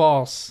go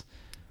false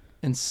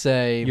and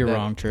say You're that-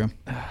 wrong, True.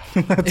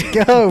 Let's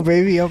go,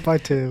 baby. Up by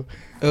 2.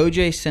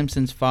 O.J.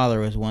 Simpson's father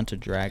was once a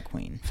drag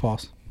queen.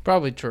 False.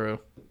 Probably true.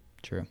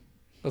 True.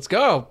 Let's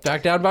go.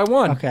 Back down by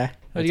 1. Okay.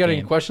 Oh, you got any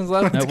game. questions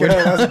left? No, Let's we're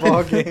go. done. That's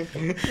ball game.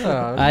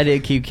 I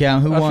did keep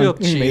count. Who I won? feel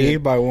Me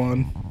cheated. by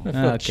 1. I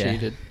feel Okay.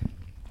 cheated.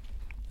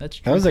 That's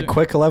true. That was a too.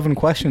 quick 11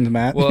 questions,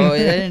 Matt. Well,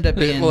 it ended up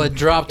being. Well, it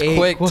dropped 8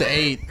 quick to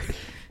 8.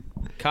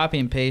 Copy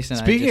and paste. And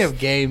Speaking I of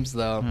games, I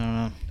though, don't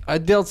know. I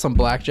dealt some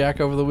blackjack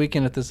over the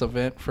weekend at this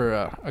event for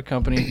a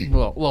company,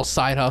 little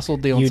side hustle,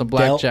 dealing You some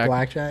dealt blackjack.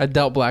 blackjack? I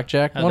dealt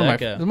blackjack. How'd One of that my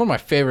go? it was one of my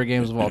favorite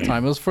games of all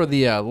time. It was for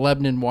the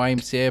Lebanon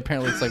YMCA.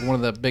 Apparently, it's like one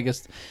of the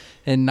biggest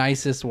and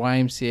nicest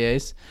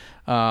YMCA's.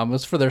 It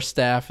was for their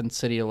staff in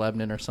city of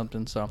Lebanon or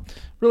something. So,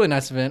 really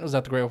nice event. It was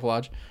at the Great Wolf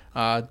Lodge.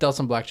 Dealt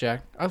some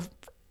blackjack.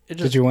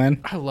 Did you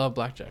win? I love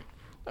blackjack.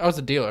 I was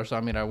a dealer, so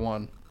I mean, I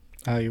won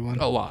Oh, you won.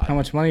 a lot. How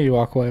much money did you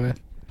walk away with?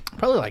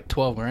 Probably like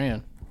 12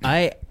 grand.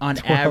 I, on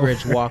 12.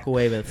 average, walk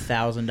away with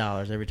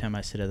 $1,000 every time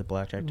I sit at the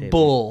blackjack table.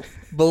 Bull.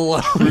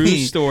 Baloney. True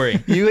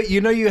story. You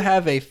know you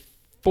have a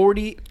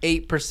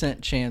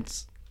 48%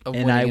 chance of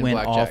And winning I in win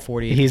blackjack. all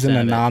 48. He's an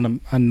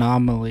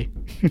anomaly.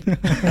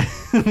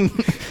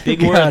 Big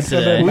God, words so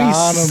today. We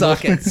Anonymous.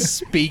 suck at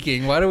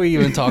speaking. Why do we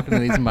even talk into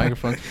these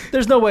microphones?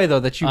 There's no way though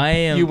that you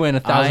win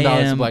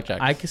 $1,000 in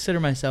blackjack. I consider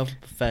myself a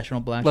professional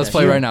blackjack. Let's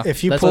play right now.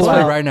 If you Let's pull play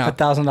out right now.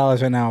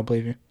 $1,000 right now, I'll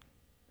believe you.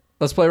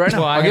 Let's play right now.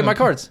 Well, I I'll get haven't- my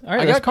cards. All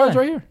right, I let's got cards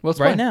play. right here. Let's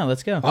Right play. now,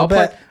 let's go. I'll play-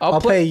 bet. I'll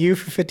I'll play- pay you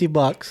for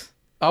 $50.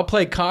 I'll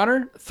play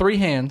Connor 3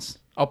 hands.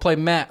 I'll play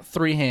Matt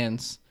 3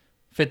 hands.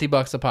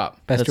 $50 a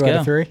pop. Best Let's 2 out go.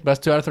 of 3.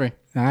 Best 2 out of 3.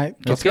 All right.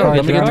 Let's the go. cards.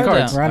 Let me get the Cards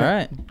cards. out. Run All it.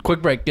 right.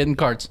 Quick break. Getting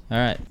cards. All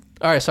right.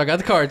 All right, so I got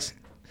the cards.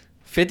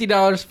 $50.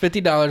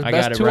 $50. I Best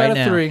got it 2 right out of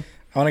now. 3.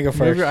 I want to go Move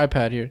first. your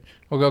iPad here.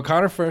 We'll go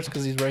Connor first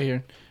because he's right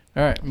here.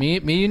 All right, me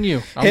and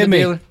you. I'm Hit the me.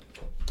 dealer.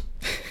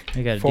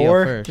 I got a 4.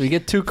 deal first. We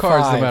get 2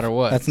 cards 5. no matter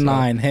what. That's so-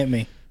 9. Hit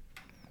me.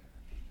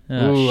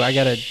 Oh, Ooh, I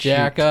got a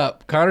jack shoot.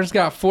 up. Connor's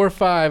got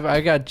 4-5.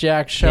 I got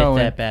jack Hit showing.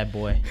 that bad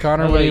boy.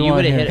 Connor, Oh, what do wait, you you want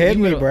would've here? hit it. Hit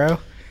You me, would've- bro.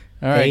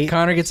 All right, 8.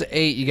 Connor gets an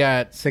 8. You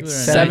got 6,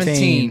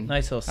 17.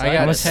 Nice little I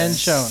got side. 10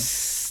 shown.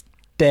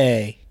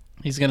 Stay.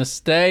 He's gonna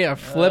stay. I'm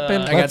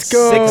flipping. I got Let's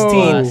go. 16.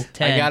 Plus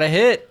 10. I got a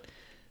hit.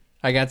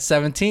 I got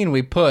 17.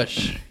 We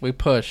push. We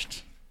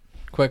pushed.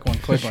 Quick one.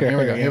 Quick one. Here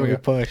we go. Here we go.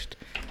 Pushed.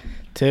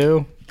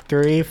 2,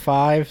 3,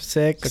 5,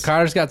 6. So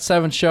Connor's got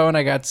 7 showing.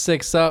 I got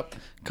 6 up.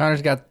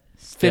 Connor's got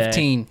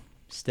 15.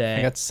 Stay.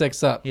 I got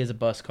 6 up. He has a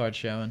bus card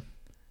showing.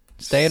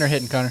 Staying or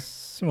hitting, Connor?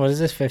 What is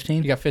this?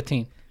 15. You got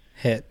 15.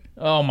 Hit.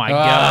 Oh my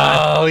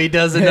god. Oh, he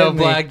doesn't Hit know me.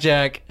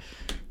 blackjack.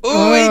 Ooh,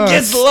 Oh, he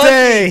gets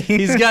stay. lucky.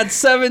 He's got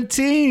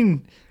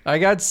 17. I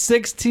got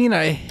 16.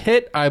 I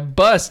hit. I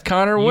bust.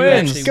 Connor You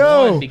wins. actually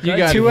go. won because You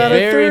got 2 out of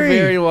very, 3.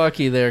 very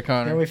lucky there,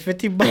 Got Connor. me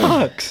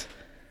 $50.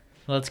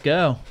 Let's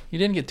go. You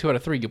didn't get 2 out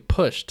of 3. You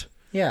pushed.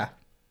 Yeah.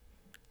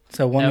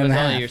 So one That and was a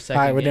only half. your All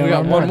second right, we're game. doing We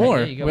got one more.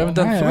 Yeah, We you got haven't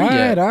one done All 3 right,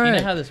 yet. all You know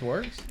right. how this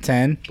works?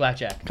 10.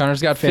 Blackjack.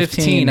 Connor's got 15.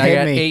 15. I Hit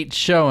got me. 8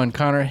 showing.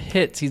 Connor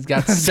hits. He's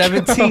got Let's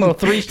 17. go.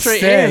 3 straight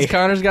Stay. hands.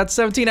 Connor's got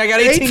 17. I got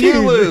 18. You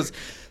 18. lose.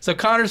 So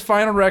Connor's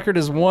final record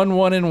is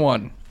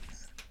 1-1-1.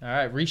 All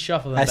right,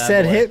 reshuffle them. I bad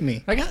said boy. hit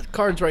me. I got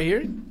cards right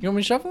here. You want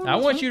me to shuffle them? I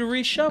want you to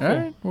reshuffle. All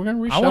right, we're gonna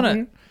reshuffle. I wanna-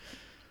 here.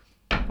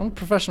 I'm a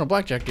professional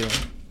blackjack dealer.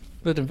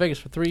 Lived in Vegas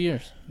for 3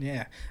 years.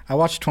 Yeah. I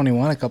watched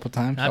 21 a couple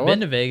times. I've Oh, been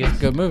what? to Vegas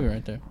Good movie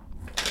right there.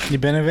 You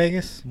been to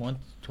Vegas? once,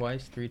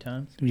 twice, 3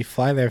 times. You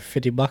fly there for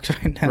 $50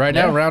 right now. Right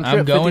now, round trip.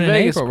 I'm going 50 in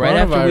Vegas. April. Right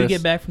after we coronavirus.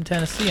 get back from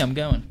Tennessee, I'm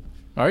going.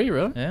 Are you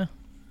really? Yeah.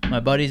 My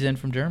buddy's in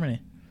from Germany.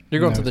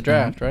 You're going No, to the it's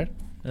draft, right?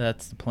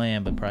 That's the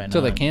plan, but probably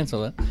Until not. they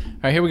cancel it. All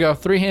right, here we go.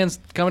 3 hands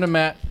coming to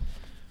Matt.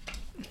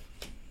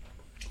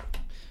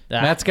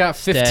 Ah, Matt's got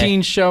stay.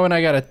 15 showing.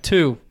 I got a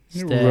 2. Stay.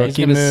 He's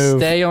Rookie gonna move.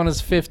 stay on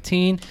his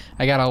 15.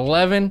 I got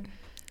 11.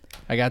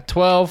 I got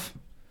 12.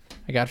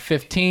 I got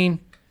 15.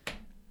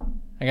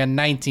 I got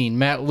 19.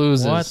 Matt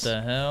loses. What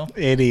the hell?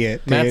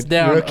 Idiot. Matt's dude.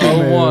 down Rookie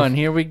 0-1. move.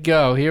 Here we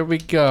go. Here we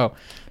go.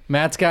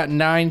 Matt's got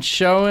 9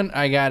 showing.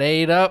 I got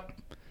 8 up.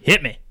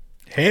 Hit me.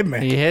 Hit me.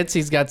 He hits.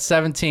 He's got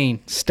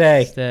 17.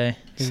 Stay. Stay.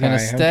 He's Sorry, going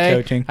to I'm stay.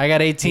 coaching. I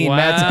got 18. Wow.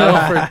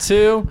 Matt's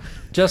 0 for 2.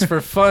 Just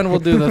for fun, we'll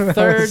do the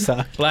third.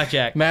 Suck.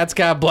 Blackjack. Matt's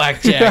got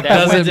blackjack. That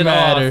Doesn't wins it all.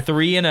 matter.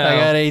 3-0. I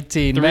got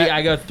 18.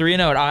 I go 3-0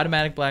 at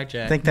automatic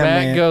blackjack. I think that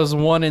Matt man. goes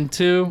 1 and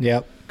 2.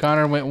 Yep.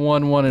 Connor went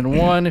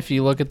 1-1-1. If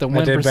you look at the I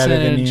win did better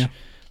than percentage,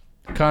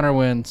 you. Connor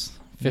wins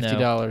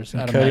 $50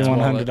 out of Cody Matt's won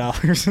wallet.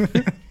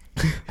 $100.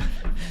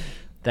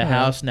 The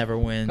house never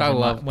wins. I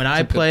love when I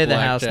some good play, the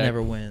house blackjack.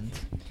 never wins.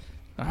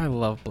 I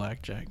love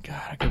blackjack.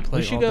 God, I could play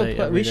We should all go. day,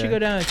 every We should day. go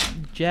down to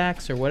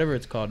Jack's or whatever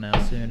it's called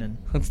now soon, and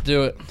Let's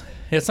do it.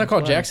 Yeah, it's not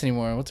called play. Jack's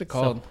anymore. What's it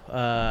called?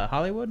 So,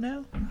 Hollywood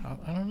now.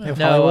 I don't know. If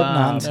No, Hollywood,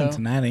 not in no.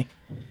 Cincinnati.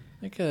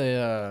 I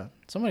think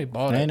somebody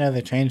bought I it. didn't know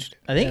they changed it.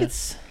 I think Yeah.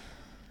 it's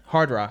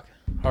Hard Rock.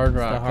 Hard It's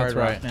Rock. the Hard That's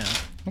Rock right. now.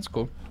 That's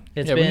cool.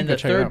 It's Yeah, we can been go the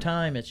check it third out.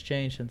 time it's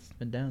changed since it's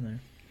been down there.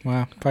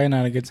 Wow. Probably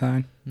not a good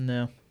sign.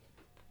 No.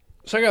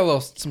 So I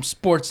got some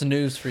sports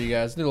news for you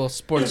guys. Do a little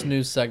sports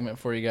news segment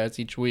for you guys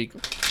each week.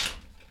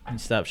 You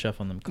stop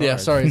shuffling them cards. Yeah,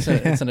 sorry,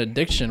 it's an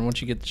addiction.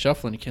 Once you get the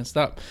shuffling, you can't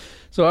stop.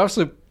 So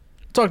obviously,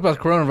 talked about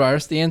the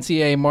coronavirus. The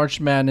NCAA March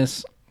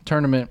Madness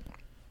tournament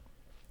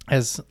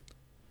has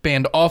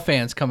banned all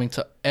fans coming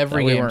to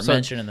every we game. weren't So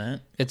mentioning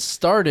that. it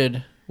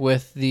started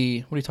with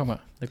the what are you talking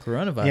about? The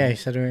coronavirus. Yeah, you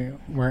said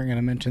we weren't going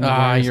to mention the Ah,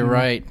 virus you're anymore.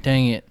 right.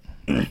 Dang it.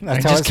 That's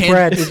I how just it can't-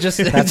 spreads. It just,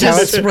 That's how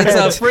it It's a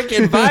spreads.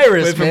 freaking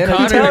virus, Went from man. I'm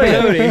Connor to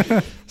telling you.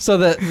 Cody. So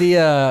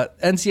the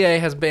NCAA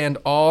has banned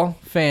all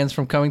fans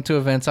from coming to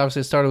events.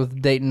 Obviously, it started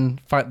with Dayton,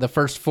 the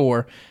first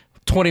 4.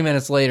 20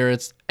 minutes later,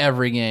 it's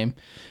every game.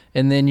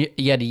 And then you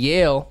had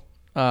Yale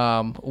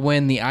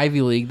win the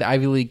Ivy League. The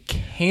Ivy League By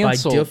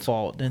canceled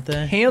default, didn't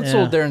they?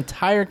 canceled Yeah. their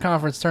entire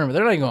conference tournament.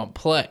 They're not even going to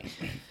play.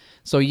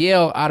 So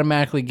Yale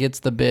automatically gets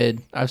the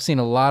bid. I've seen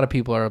a lot of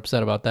people are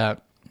upset about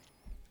that.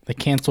 They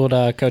canceled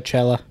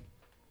Coachella.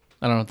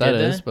 I don't know what that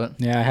Did is, they? but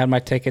Yeah, I had my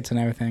tickets and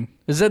everything.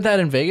 is it that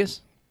in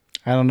Vegas?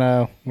 I don't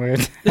know where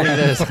it's I think it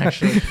is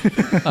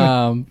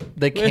actually.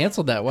 They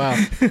canceled that.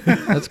 Wow,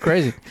 that's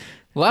crazy.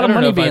 A lot I of don't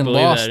know money if I being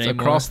believe lost that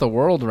anymore. across the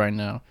world right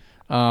now.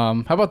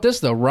 How about this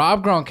though?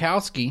 Rob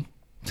Gronkowski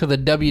to the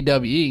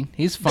WWE.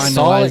 He's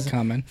saw it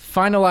coming.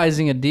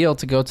 finalizing a deal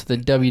to go to the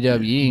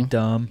WWE.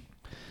 Dumb.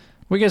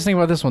 What do you guys think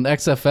about this one? The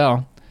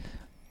XFL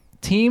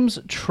teams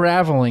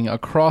traveling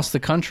across the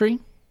country,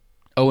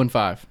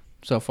 0-5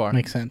 so far.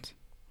 Makes sense.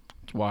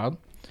 It's wild.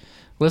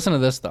 Listen to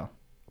this though.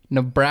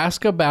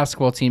 Nebraska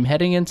basketball team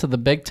heading into the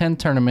Big Ten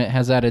tournament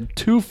has added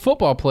 2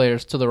 football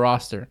players to the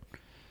roster.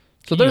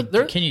 So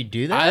Can you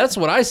do that? that's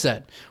what I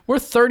said. We're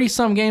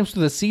 30-some games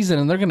through the season,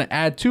 and they're going to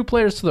add 2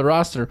 players to the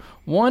roster.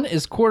 One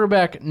is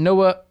quarterback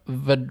Noah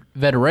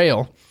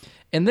Vederail,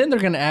 and then they're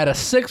going to add a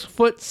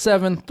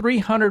 6'7",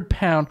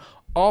 300-pound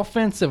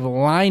offensive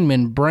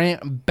lineman,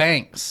 Brant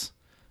Banks,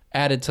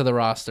 added to the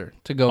roster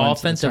to go into the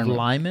Offensive tournament.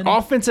 lineman?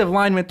 Offensive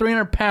lineman,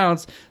 300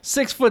 pounds,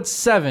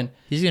 6'7".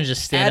 He's gonna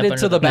just stand Added up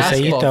to under the So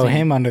you basketball throw team.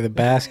 him under the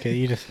basket.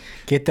 You just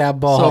get that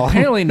ball. So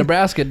apparently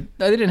Nebraska,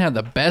 they didn't have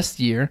the best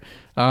year.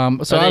 So Are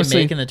they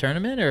obviously making the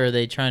tournament, or are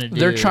they trying to do?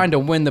 they're trying to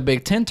win the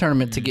Big Ten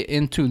tournament to get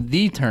into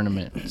the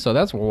tournament. So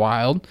that's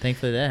wild.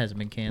 Thankfully, that hasn't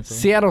been canceled.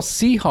 Seattle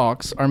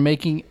Seahawks are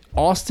making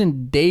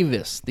Austin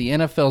Davis the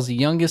NFL's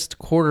youngest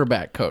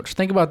quarterback coach.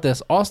 Think about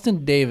this.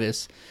 Austin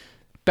Davis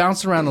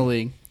bounced around the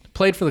league,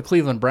 played for the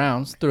Cleveland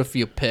Browns, threw a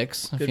few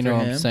picks, if Good you know for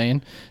what I'm him.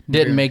 saying.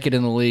 Didn't Yeah. make it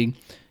in the league.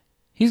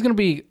 He's going to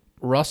be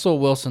Russell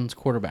Wilson's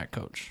quarterback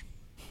coach.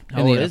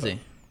 How in the old is NFL.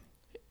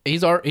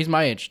 he? He's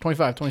my age,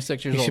 25,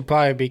 26 years You old. should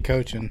probably be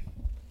coaching.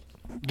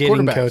 Getting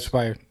Quarterbacks. coached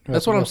by.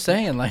 That's what I'm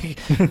saying. Like,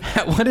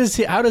 what is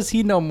he? How does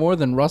he know more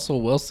than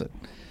Russell Wilson?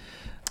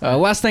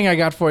 Last thing I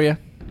got for you,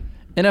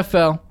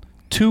 NFL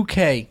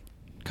 2K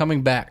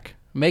coming back.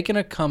 making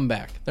a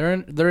comeback. They're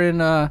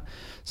in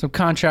some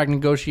contract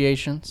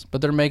negotiations,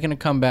 but they're making a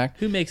comeback.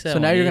 Who makes that? So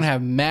now one? you're gonna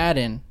have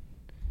Madden,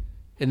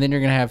 and then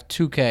you're gonna have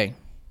 2K,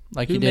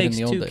 like Who you did makes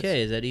in the old 2K?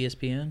 days. Is that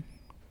ESPN?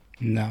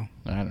 No.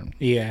 I don't know.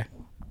 Yeah.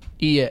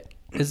 EA.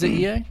 Is it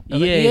EA? No,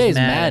 EA EA is is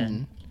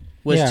Madden.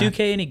 Was Yeah.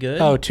 2K any good?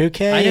 Oh,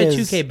 2K I know is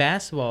 2K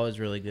basketball is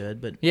really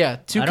good, but Yeah, I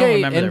don't 2K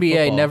remember their NBA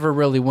football. never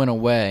really went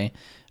away.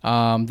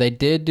 They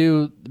did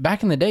do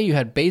back in the day. You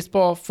had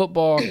baseball,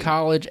 football,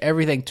 college,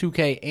 everything.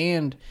 2K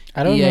and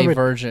I don't EA remember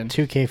version.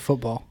 2K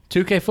football.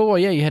 2K football.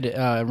 Yeah, you had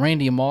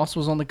Randy Moss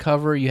was on the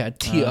cover. You had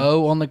To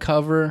on the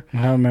cover.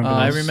 I don't remember.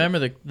 I those.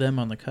 remember them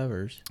on the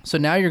covers. So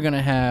now you're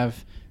gonna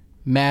have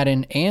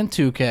Madden and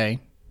 2K,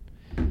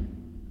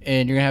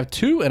 and you're gonna have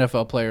 2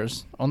 NFL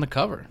players on the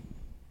cover.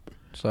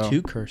 So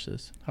 2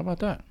 curses. how about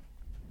that?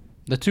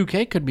 The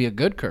 2K could be a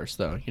good curse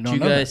though. You Did don't you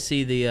know guys that.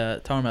 see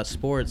the talking about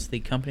sports? The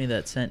company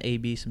that sent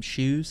AB some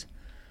shoes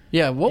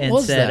Yeah, what and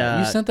was said, that?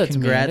 You sent that to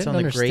me. I "Congrats didn't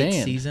on the great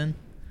understand. season."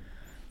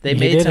 They He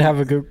made did some. have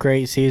a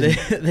great season.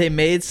 They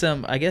made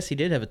some. I guess he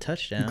did have a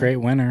touchdown. Great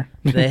winner.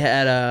 They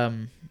had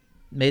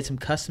made some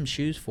custom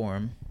shoes for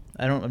him.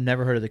 I've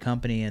never heard of the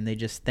company, and they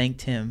just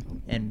thanked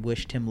him and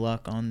wished him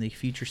luck on the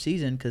future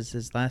season because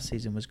his last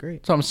season was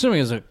great. So I'm assuming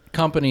as a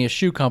company, a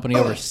shoe company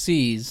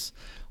overseas,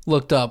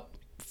 looked up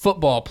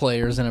football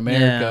players in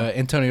America. Yeah.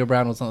 Antonio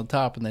Brown was on the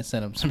top, and they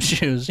sent him some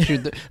shoes.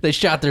 They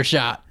shot their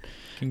shot.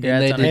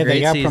 Congrats they on did- a Hey, great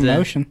they got season.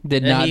 promotion.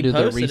 Did And not he do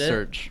the posted it.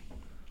 research.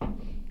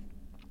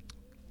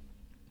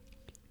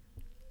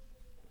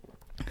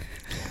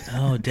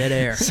 Oh, dead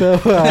air. So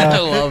I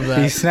love that.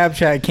 these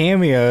Snapchat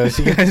cameos.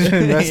 You guys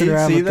been messing You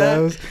around see with that?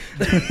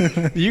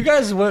 those? You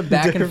guys went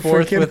back They're and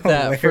forth freaking with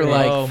that for hilarious.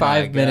 like Oh my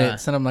 5 God.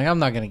 minutes, and I'm like, I'm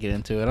not gonna get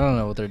into it. I don't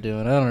know what they're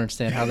doing. I don't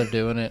understand how they're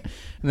doing it.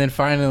 And then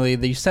finally,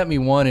 you sent me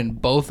one, and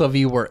both of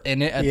you were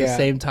in it at the Yeah.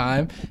 same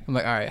time. I'm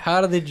like, all right,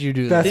 how did you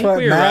do I That's that? think what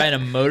we were Matt-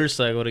 riding a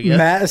motorcycle together.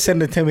 Matt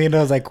sent it to me, and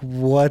I was like,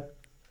 "What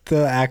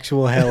the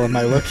actual hell am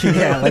I looking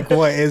at? Like,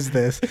 what is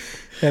this?"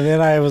 And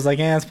then I was like,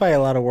 "Yeah, it's probably a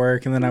lot of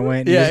work." And then I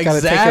went, Yeah, just gotta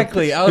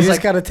exactly. Take I was you like,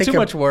 just gotta take too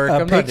much work. a I'm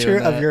not picture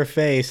doing of that. your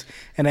face,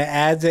 and it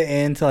adds it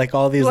into like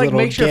all these Like little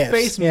makes your GIFs.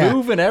 face Yeah.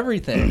 move and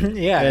everything.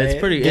 Yeah, It's it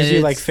pretty- gives and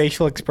you like it's-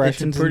 facial It's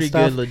expressions pretty and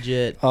stuff. good,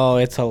 legit. Oh,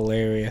 it's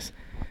hilarious.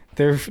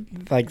 They're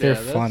they're Yeah,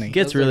 that's- funny. It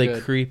gets Those are really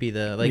good. creepy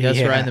though. Like us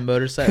Yeah. riding the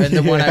motorcycle, and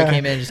the one I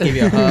came in and just gave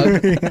you a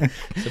hug.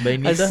 Somebody I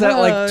needs a sent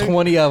hug. like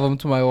 20 of them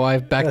to my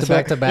wife back That's to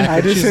back what- to back. I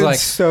and just she's sent like,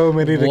 so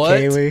many to what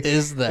Kaylee.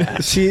 is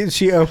that?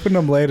 She opened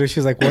them later.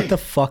 She's like, "What the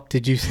fuck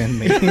did you send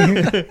me?"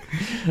 That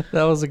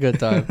was a good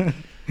time.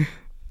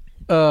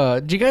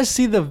 Did you guys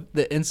see the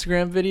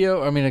Instagram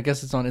video? I mean, I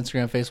guess it's on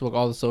Instagram, Facebook,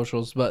 all the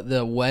socials, but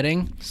the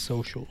wedding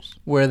Socials.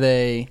 where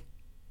they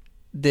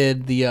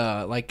did the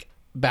like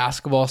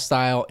basketball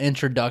style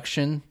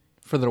introduction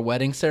for their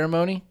wedding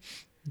ceremony.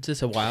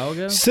 Just a while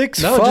ago.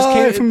 6'5" No, it just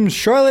came- from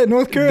Charlotte,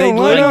 North They Carolina.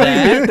 literally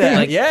that? did that.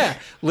 Like- Yeah,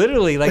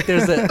 literally. Like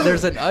there's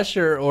an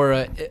usher or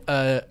a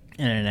An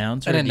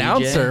announcer. an DJ?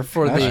 announcer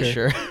for the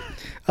Usher.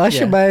 Usher,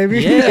 Yeah.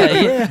 baby. Yeah,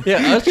 yeah.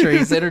 yeah, Usher.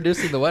 He's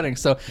introducing the wedding,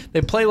 so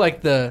they play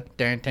like the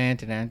and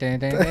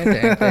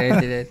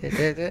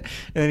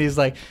then he's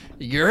like,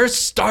 "Your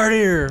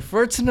starter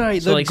for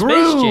tonight, So the like Space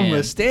groom Jam.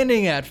 is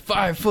standing at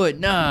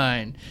 5'9",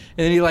 and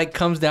then he like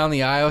comes down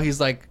the aisle. He's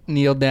like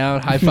kneeled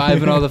down, high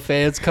fiving all the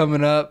fans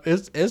coming up.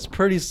 It's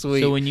pretty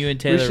sweet. So when you and we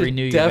Taylor should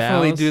renew your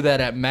definitely vows, do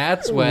that at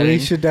Matt's We wedding.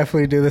 should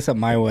definitely do this at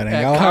my wedding.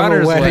 At I'll Connor's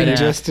have a wedding wedding.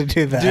 just to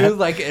do that. Do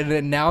like an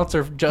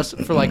announcer just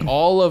for like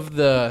all of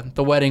the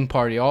wedding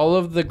party, all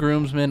of the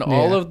groomsmen,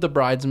 all Yeah. of the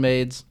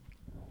bridesmaids.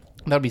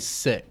 That'd be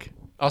sick.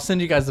 I'll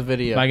send you guys the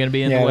video. am I gonna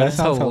be in Yeah, the that wedding? That's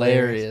sounds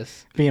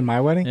hilarious. Be in my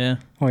wedding? Yeah,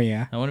 Oh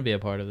yeah. I want to be a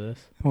part of this.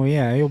 Oh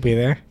yeah, you'll be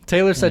there.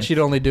 Taylor said Nice. she'd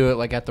only do it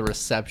like at the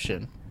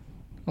reception.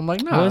 I'm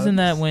like, no. Wasn't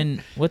that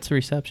when? What's the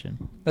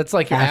reception? That's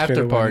like your After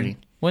after the party. wedding?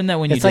 Wasn't that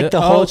when you It's do like it? the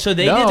Oh, whole- so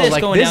they no, did this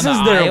like going this down is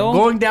the their aisle.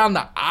 going down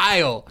the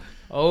aisle.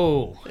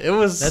 Oh, It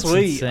was That's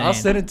sweet. I'll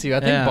insane. send it to you. I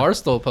think Yeah.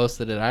 Barstool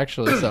posted it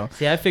actually. So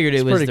see, I figured it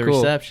It's was pretty the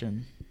cool.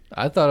 reception.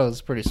 I thought it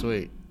was pretty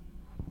sweet.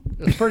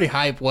 It was a pretty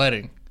hype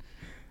wedding.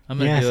 I'm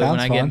gonna Yeah, do it when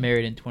sounds I get fun.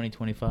 married in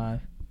 2025.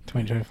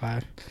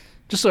 2025.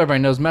 Just so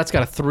everybody knows, Matt's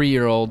got a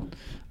 3-year-old.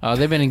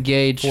 They've been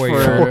engaged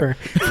for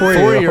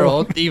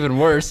 4-year-old, even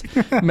worse.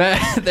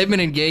 Matt, they've been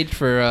engaged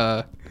for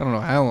I don't know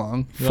how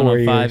long.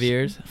 Going on 5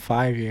 years.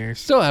 5 years.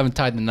 Still haven't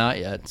tied the knot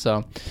yet.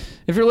 So,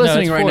 if you're No,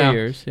 listening it's right 4 now,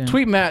 years, yeah.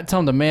 tweet Matt, tell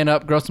him to man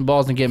up, grow some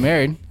balls, and get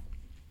married.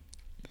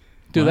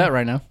 Do Wow. that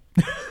right now.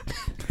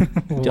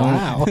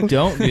 Wow.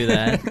 Don't do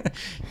that.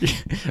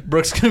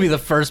 Brooke's gonna be the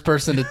first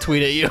person to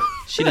tweet at you.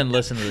 She doesn't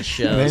listen to the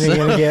show. And then so- you're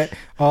gonna get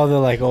all the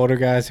like older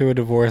guys who are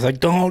divorced, like,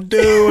 don't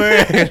do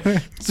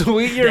it.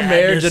 Tweet your Bad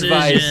marriage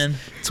decision.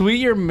 advice. Tweet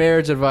your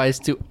marriage advice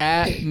to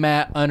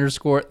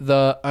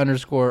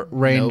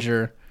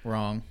 @Matt_the_Ranger.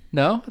 Wrong.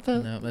 No, I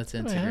thought, No, that's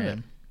have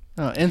Instagram.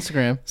 oh,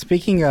 Instagram.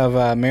 Speaking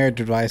of marriage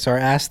advice, our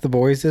Ask the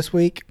Boys this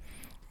week,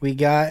 we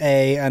got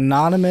a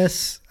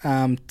anonymous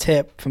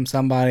tip from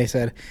somebody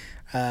said,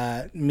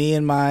 me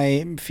and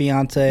my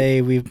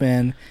fiance, we've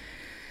been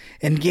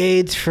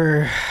engaged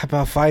for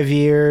about 5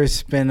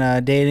 years. Been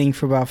dating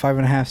for about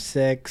 5.5,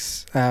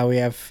 6. We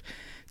have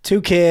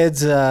 2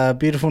 kids, a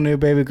beautiful new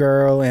baby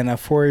girl and a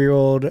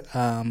 4-year-old.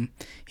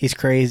 He's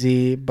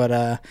crazy, but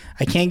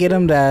I can't get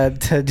him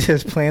to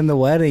just plan the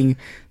wedding.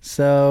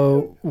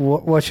 So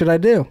what should I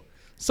do?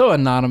 So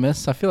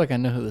anonymous. I feel like I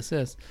know who this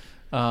is.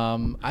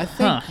 I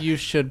think you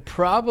should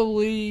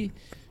probably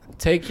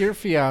take your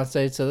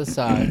fiance to the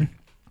side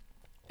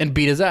and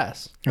beat his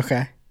ass.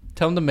 Okay.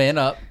 Tell him to man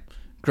up,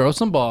 grow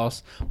some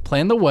balls,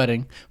 plan the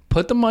wedding,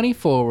 put the money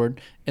forward,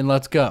 and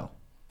let's go.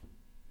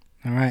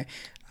 All right.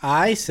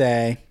 I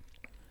say,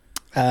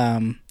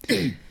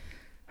 it's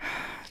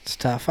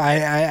tough.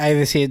 I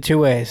either see it 2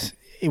 ways.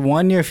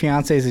 1, your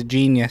fiance is a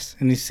genius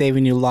and he's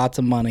saving you lots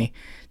of money.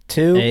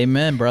 2,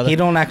 Amen, brother. He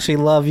don't actually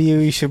love you.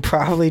 You should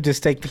probably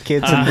just take the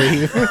kids and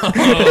leave.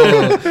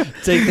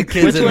 Take the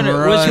kids and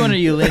run. Which one are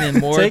you leaning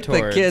more Take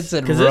towards? the kids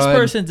and run. Because this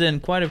person's in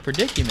quite a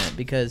predicament.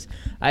 Because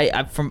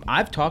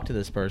I've talked to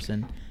this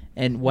person,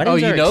 and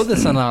weddings. Oh, you know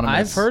this anonymous?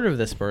 I've heard of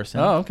this person.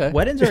 Oh, okay.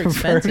 Weddings are I've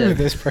heard of expensive.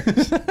 this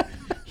person.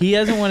 He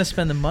doesn't want to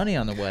spend the money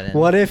on the wedding.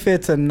 What if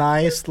it's a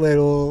nice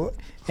little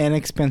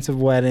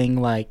inexpensive wedding,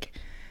 like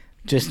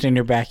just in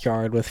your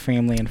backyard with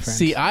family and friends?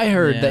 See, I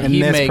heard that in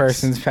he this makes.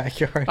 person's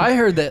backyard. I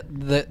heard that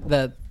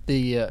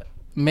the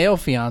male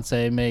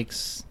fiance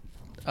makes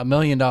 $1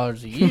 million a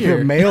year.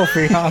 Your male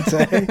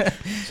fiance.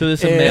 So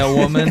this is a male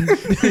woman.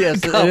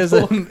 Yes,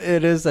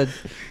 it is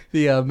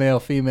the male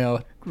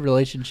female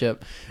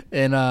relationship,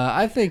 and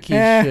I think he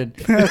should.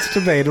 That's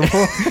debatable.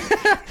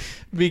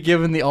 Be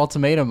given the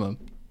ultimatum,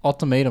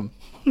 tomato,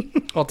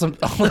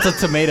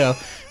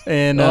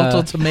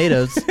 and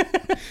Tomatoes.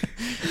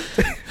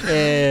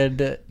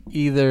 and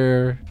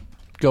either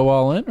go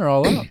all in or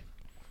all out.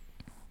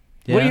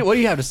 Yeah. What do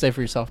you have to say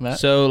for yourself, Matt?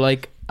 So,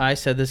 like I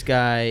said, this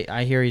guy,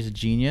 I hear he's a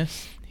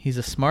genius. He's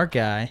a smart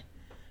guy.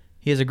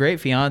 He has a great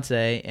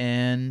fiance,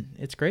 and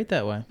it's great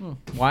that way.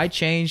 Why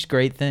change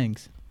great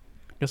things?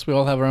 Guess we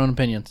all have our own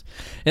opinions.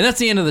 And that's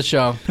the end of the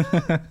show.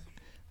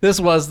 This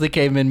was the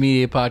Caveman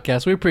Media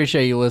Podcast. We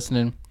appreciate you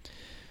listening.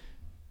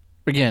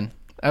 Again,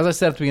 as I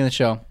said at the beginning of the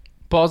show,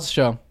 pause the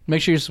show.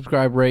 Make sure you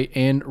subscribe, rate,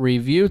 and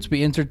review to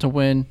be entered to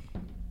win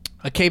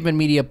a Caveman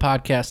Media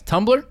Podcast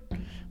tumbler.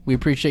 We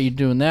appreciate you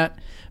doing that.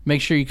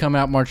 Make sure you come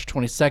out March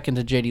 22nd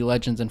to JD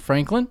Legends in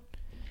Franklin.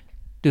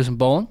 Do some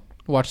bowling,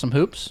 watch some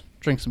hoops,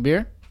 drink some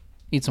beer,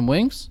 eat some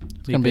wings.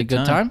 It's going to be a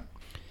good time.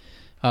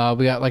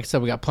 We got, like I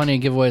said, we got plenty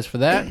of giveaways for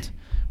that.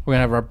 We're going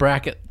to have our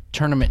bracket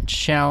tournament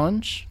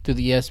challenge through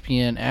the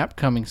ESPN app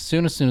coming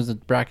soon as the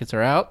brackets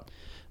are out.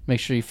 Make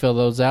sure you fill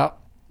those out.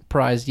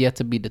 Prize yet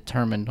to be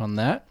determined on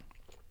that.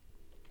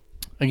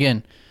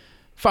 Again,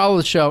 follow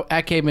the show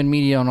at Caveman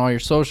Media on all your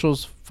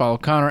socials. Follow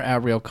Connor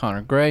at Real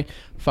Connor Gray.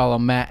 Follow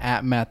Matt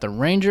at Matt the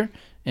Ranger.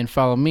 And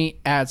follow me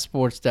at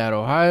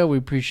SportsDadOhio. We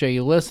appreciate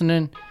you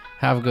listening.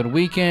 Have a good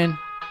weekend.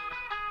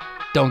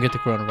 Don't get the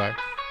coronavirus.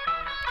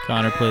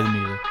 Connor, play the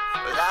music.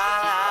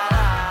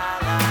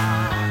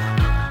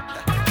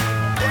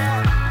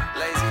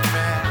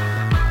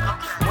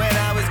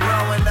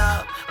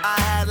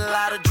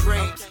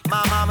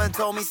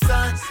 Told me,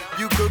 son,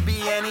 you could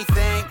be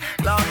anything,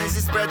 long as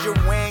you spread your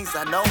wings.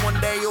 I know one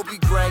day you'll be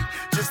great.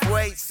 Just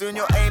wait, soon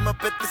you'll aim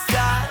up at the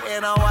sky,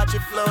 and I'll watch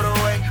it float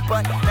away.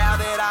 But now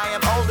that I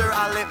am older,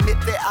 I'll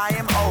admit that I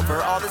am over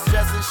all the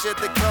stress and shit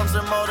that comes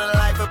from molding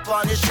life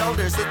upon your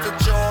shoulders. It's a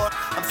chore.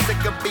 I'm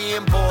sick of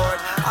being bored.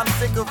 I'm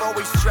sick of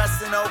always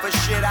stressing over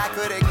shit I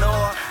could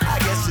ignore.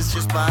 I guess it's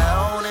just my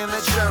own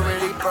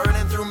immaturity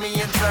burning through me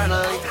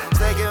internally.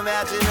 Take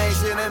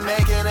imagination and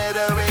making it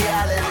a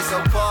reality. So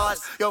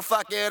pause, yo,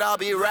 fuck it, I'll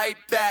be right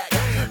back.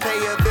 Pay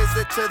a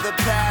visit to the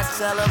past,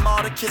 tell them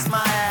all to kiss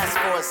my ass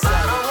for a second.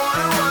 I don't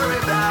wanna worry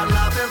about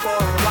nothing for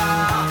a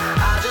while.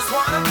 I just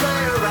wanna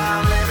play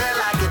around, living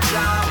like a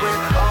child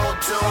with old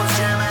tunes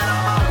jamming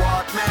on my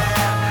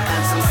Walkman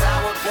and some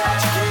Sour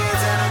Patch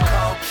Kids and a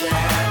Coke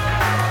can.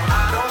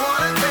 I don't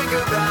wanna think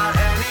about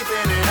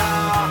anything at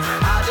all.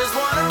 I just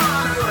wanna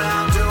run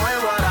around doing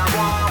what I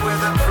want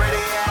with a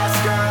pretty ass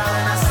girl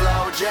and a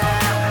slow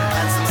jam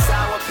and some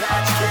Sour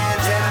Patch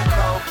Kids and a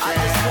Coke can. I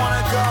just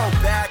wanna go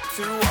back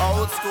to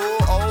old school,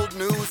 old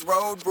news,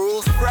 road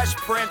rules, Fresh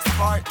Prince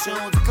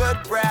cartoons, good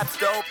raps,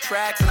 dope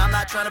tracks, and I'm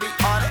not trying to be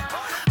on it.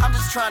 I'm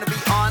just trying to be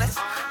honest.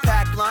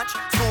 Pack lunch,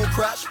 school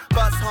crush,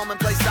 bus home and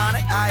play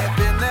Sonic. I have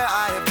been there,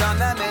 I have done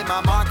that, made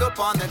my mark up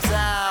on the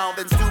town.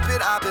 Been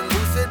stupid, I've been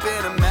lucid,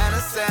 been a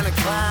menace and a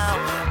clown.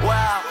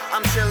 Wow,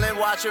 I'm chilling,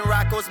 watching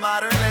Rocco's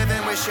Modern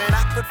Living, wishing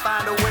I could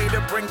find a way to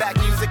bring back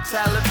music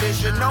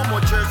television. No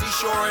more Jersey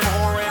Shore and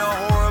horror or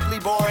horribly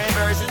boring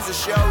versions of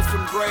shows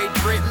from Great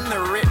Britain.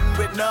 They're written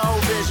with no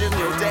vision.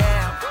 Yo,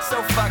 damn,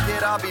 so fuck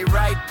it, I'll be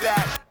right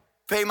back.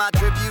 Pay my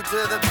tribute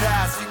to the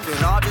past. You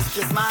can all just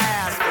kiss my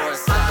ass for a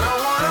second. I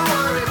don't wanna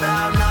worry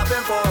about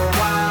nothing for a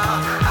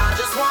while. I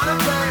just wanna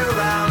play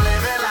around.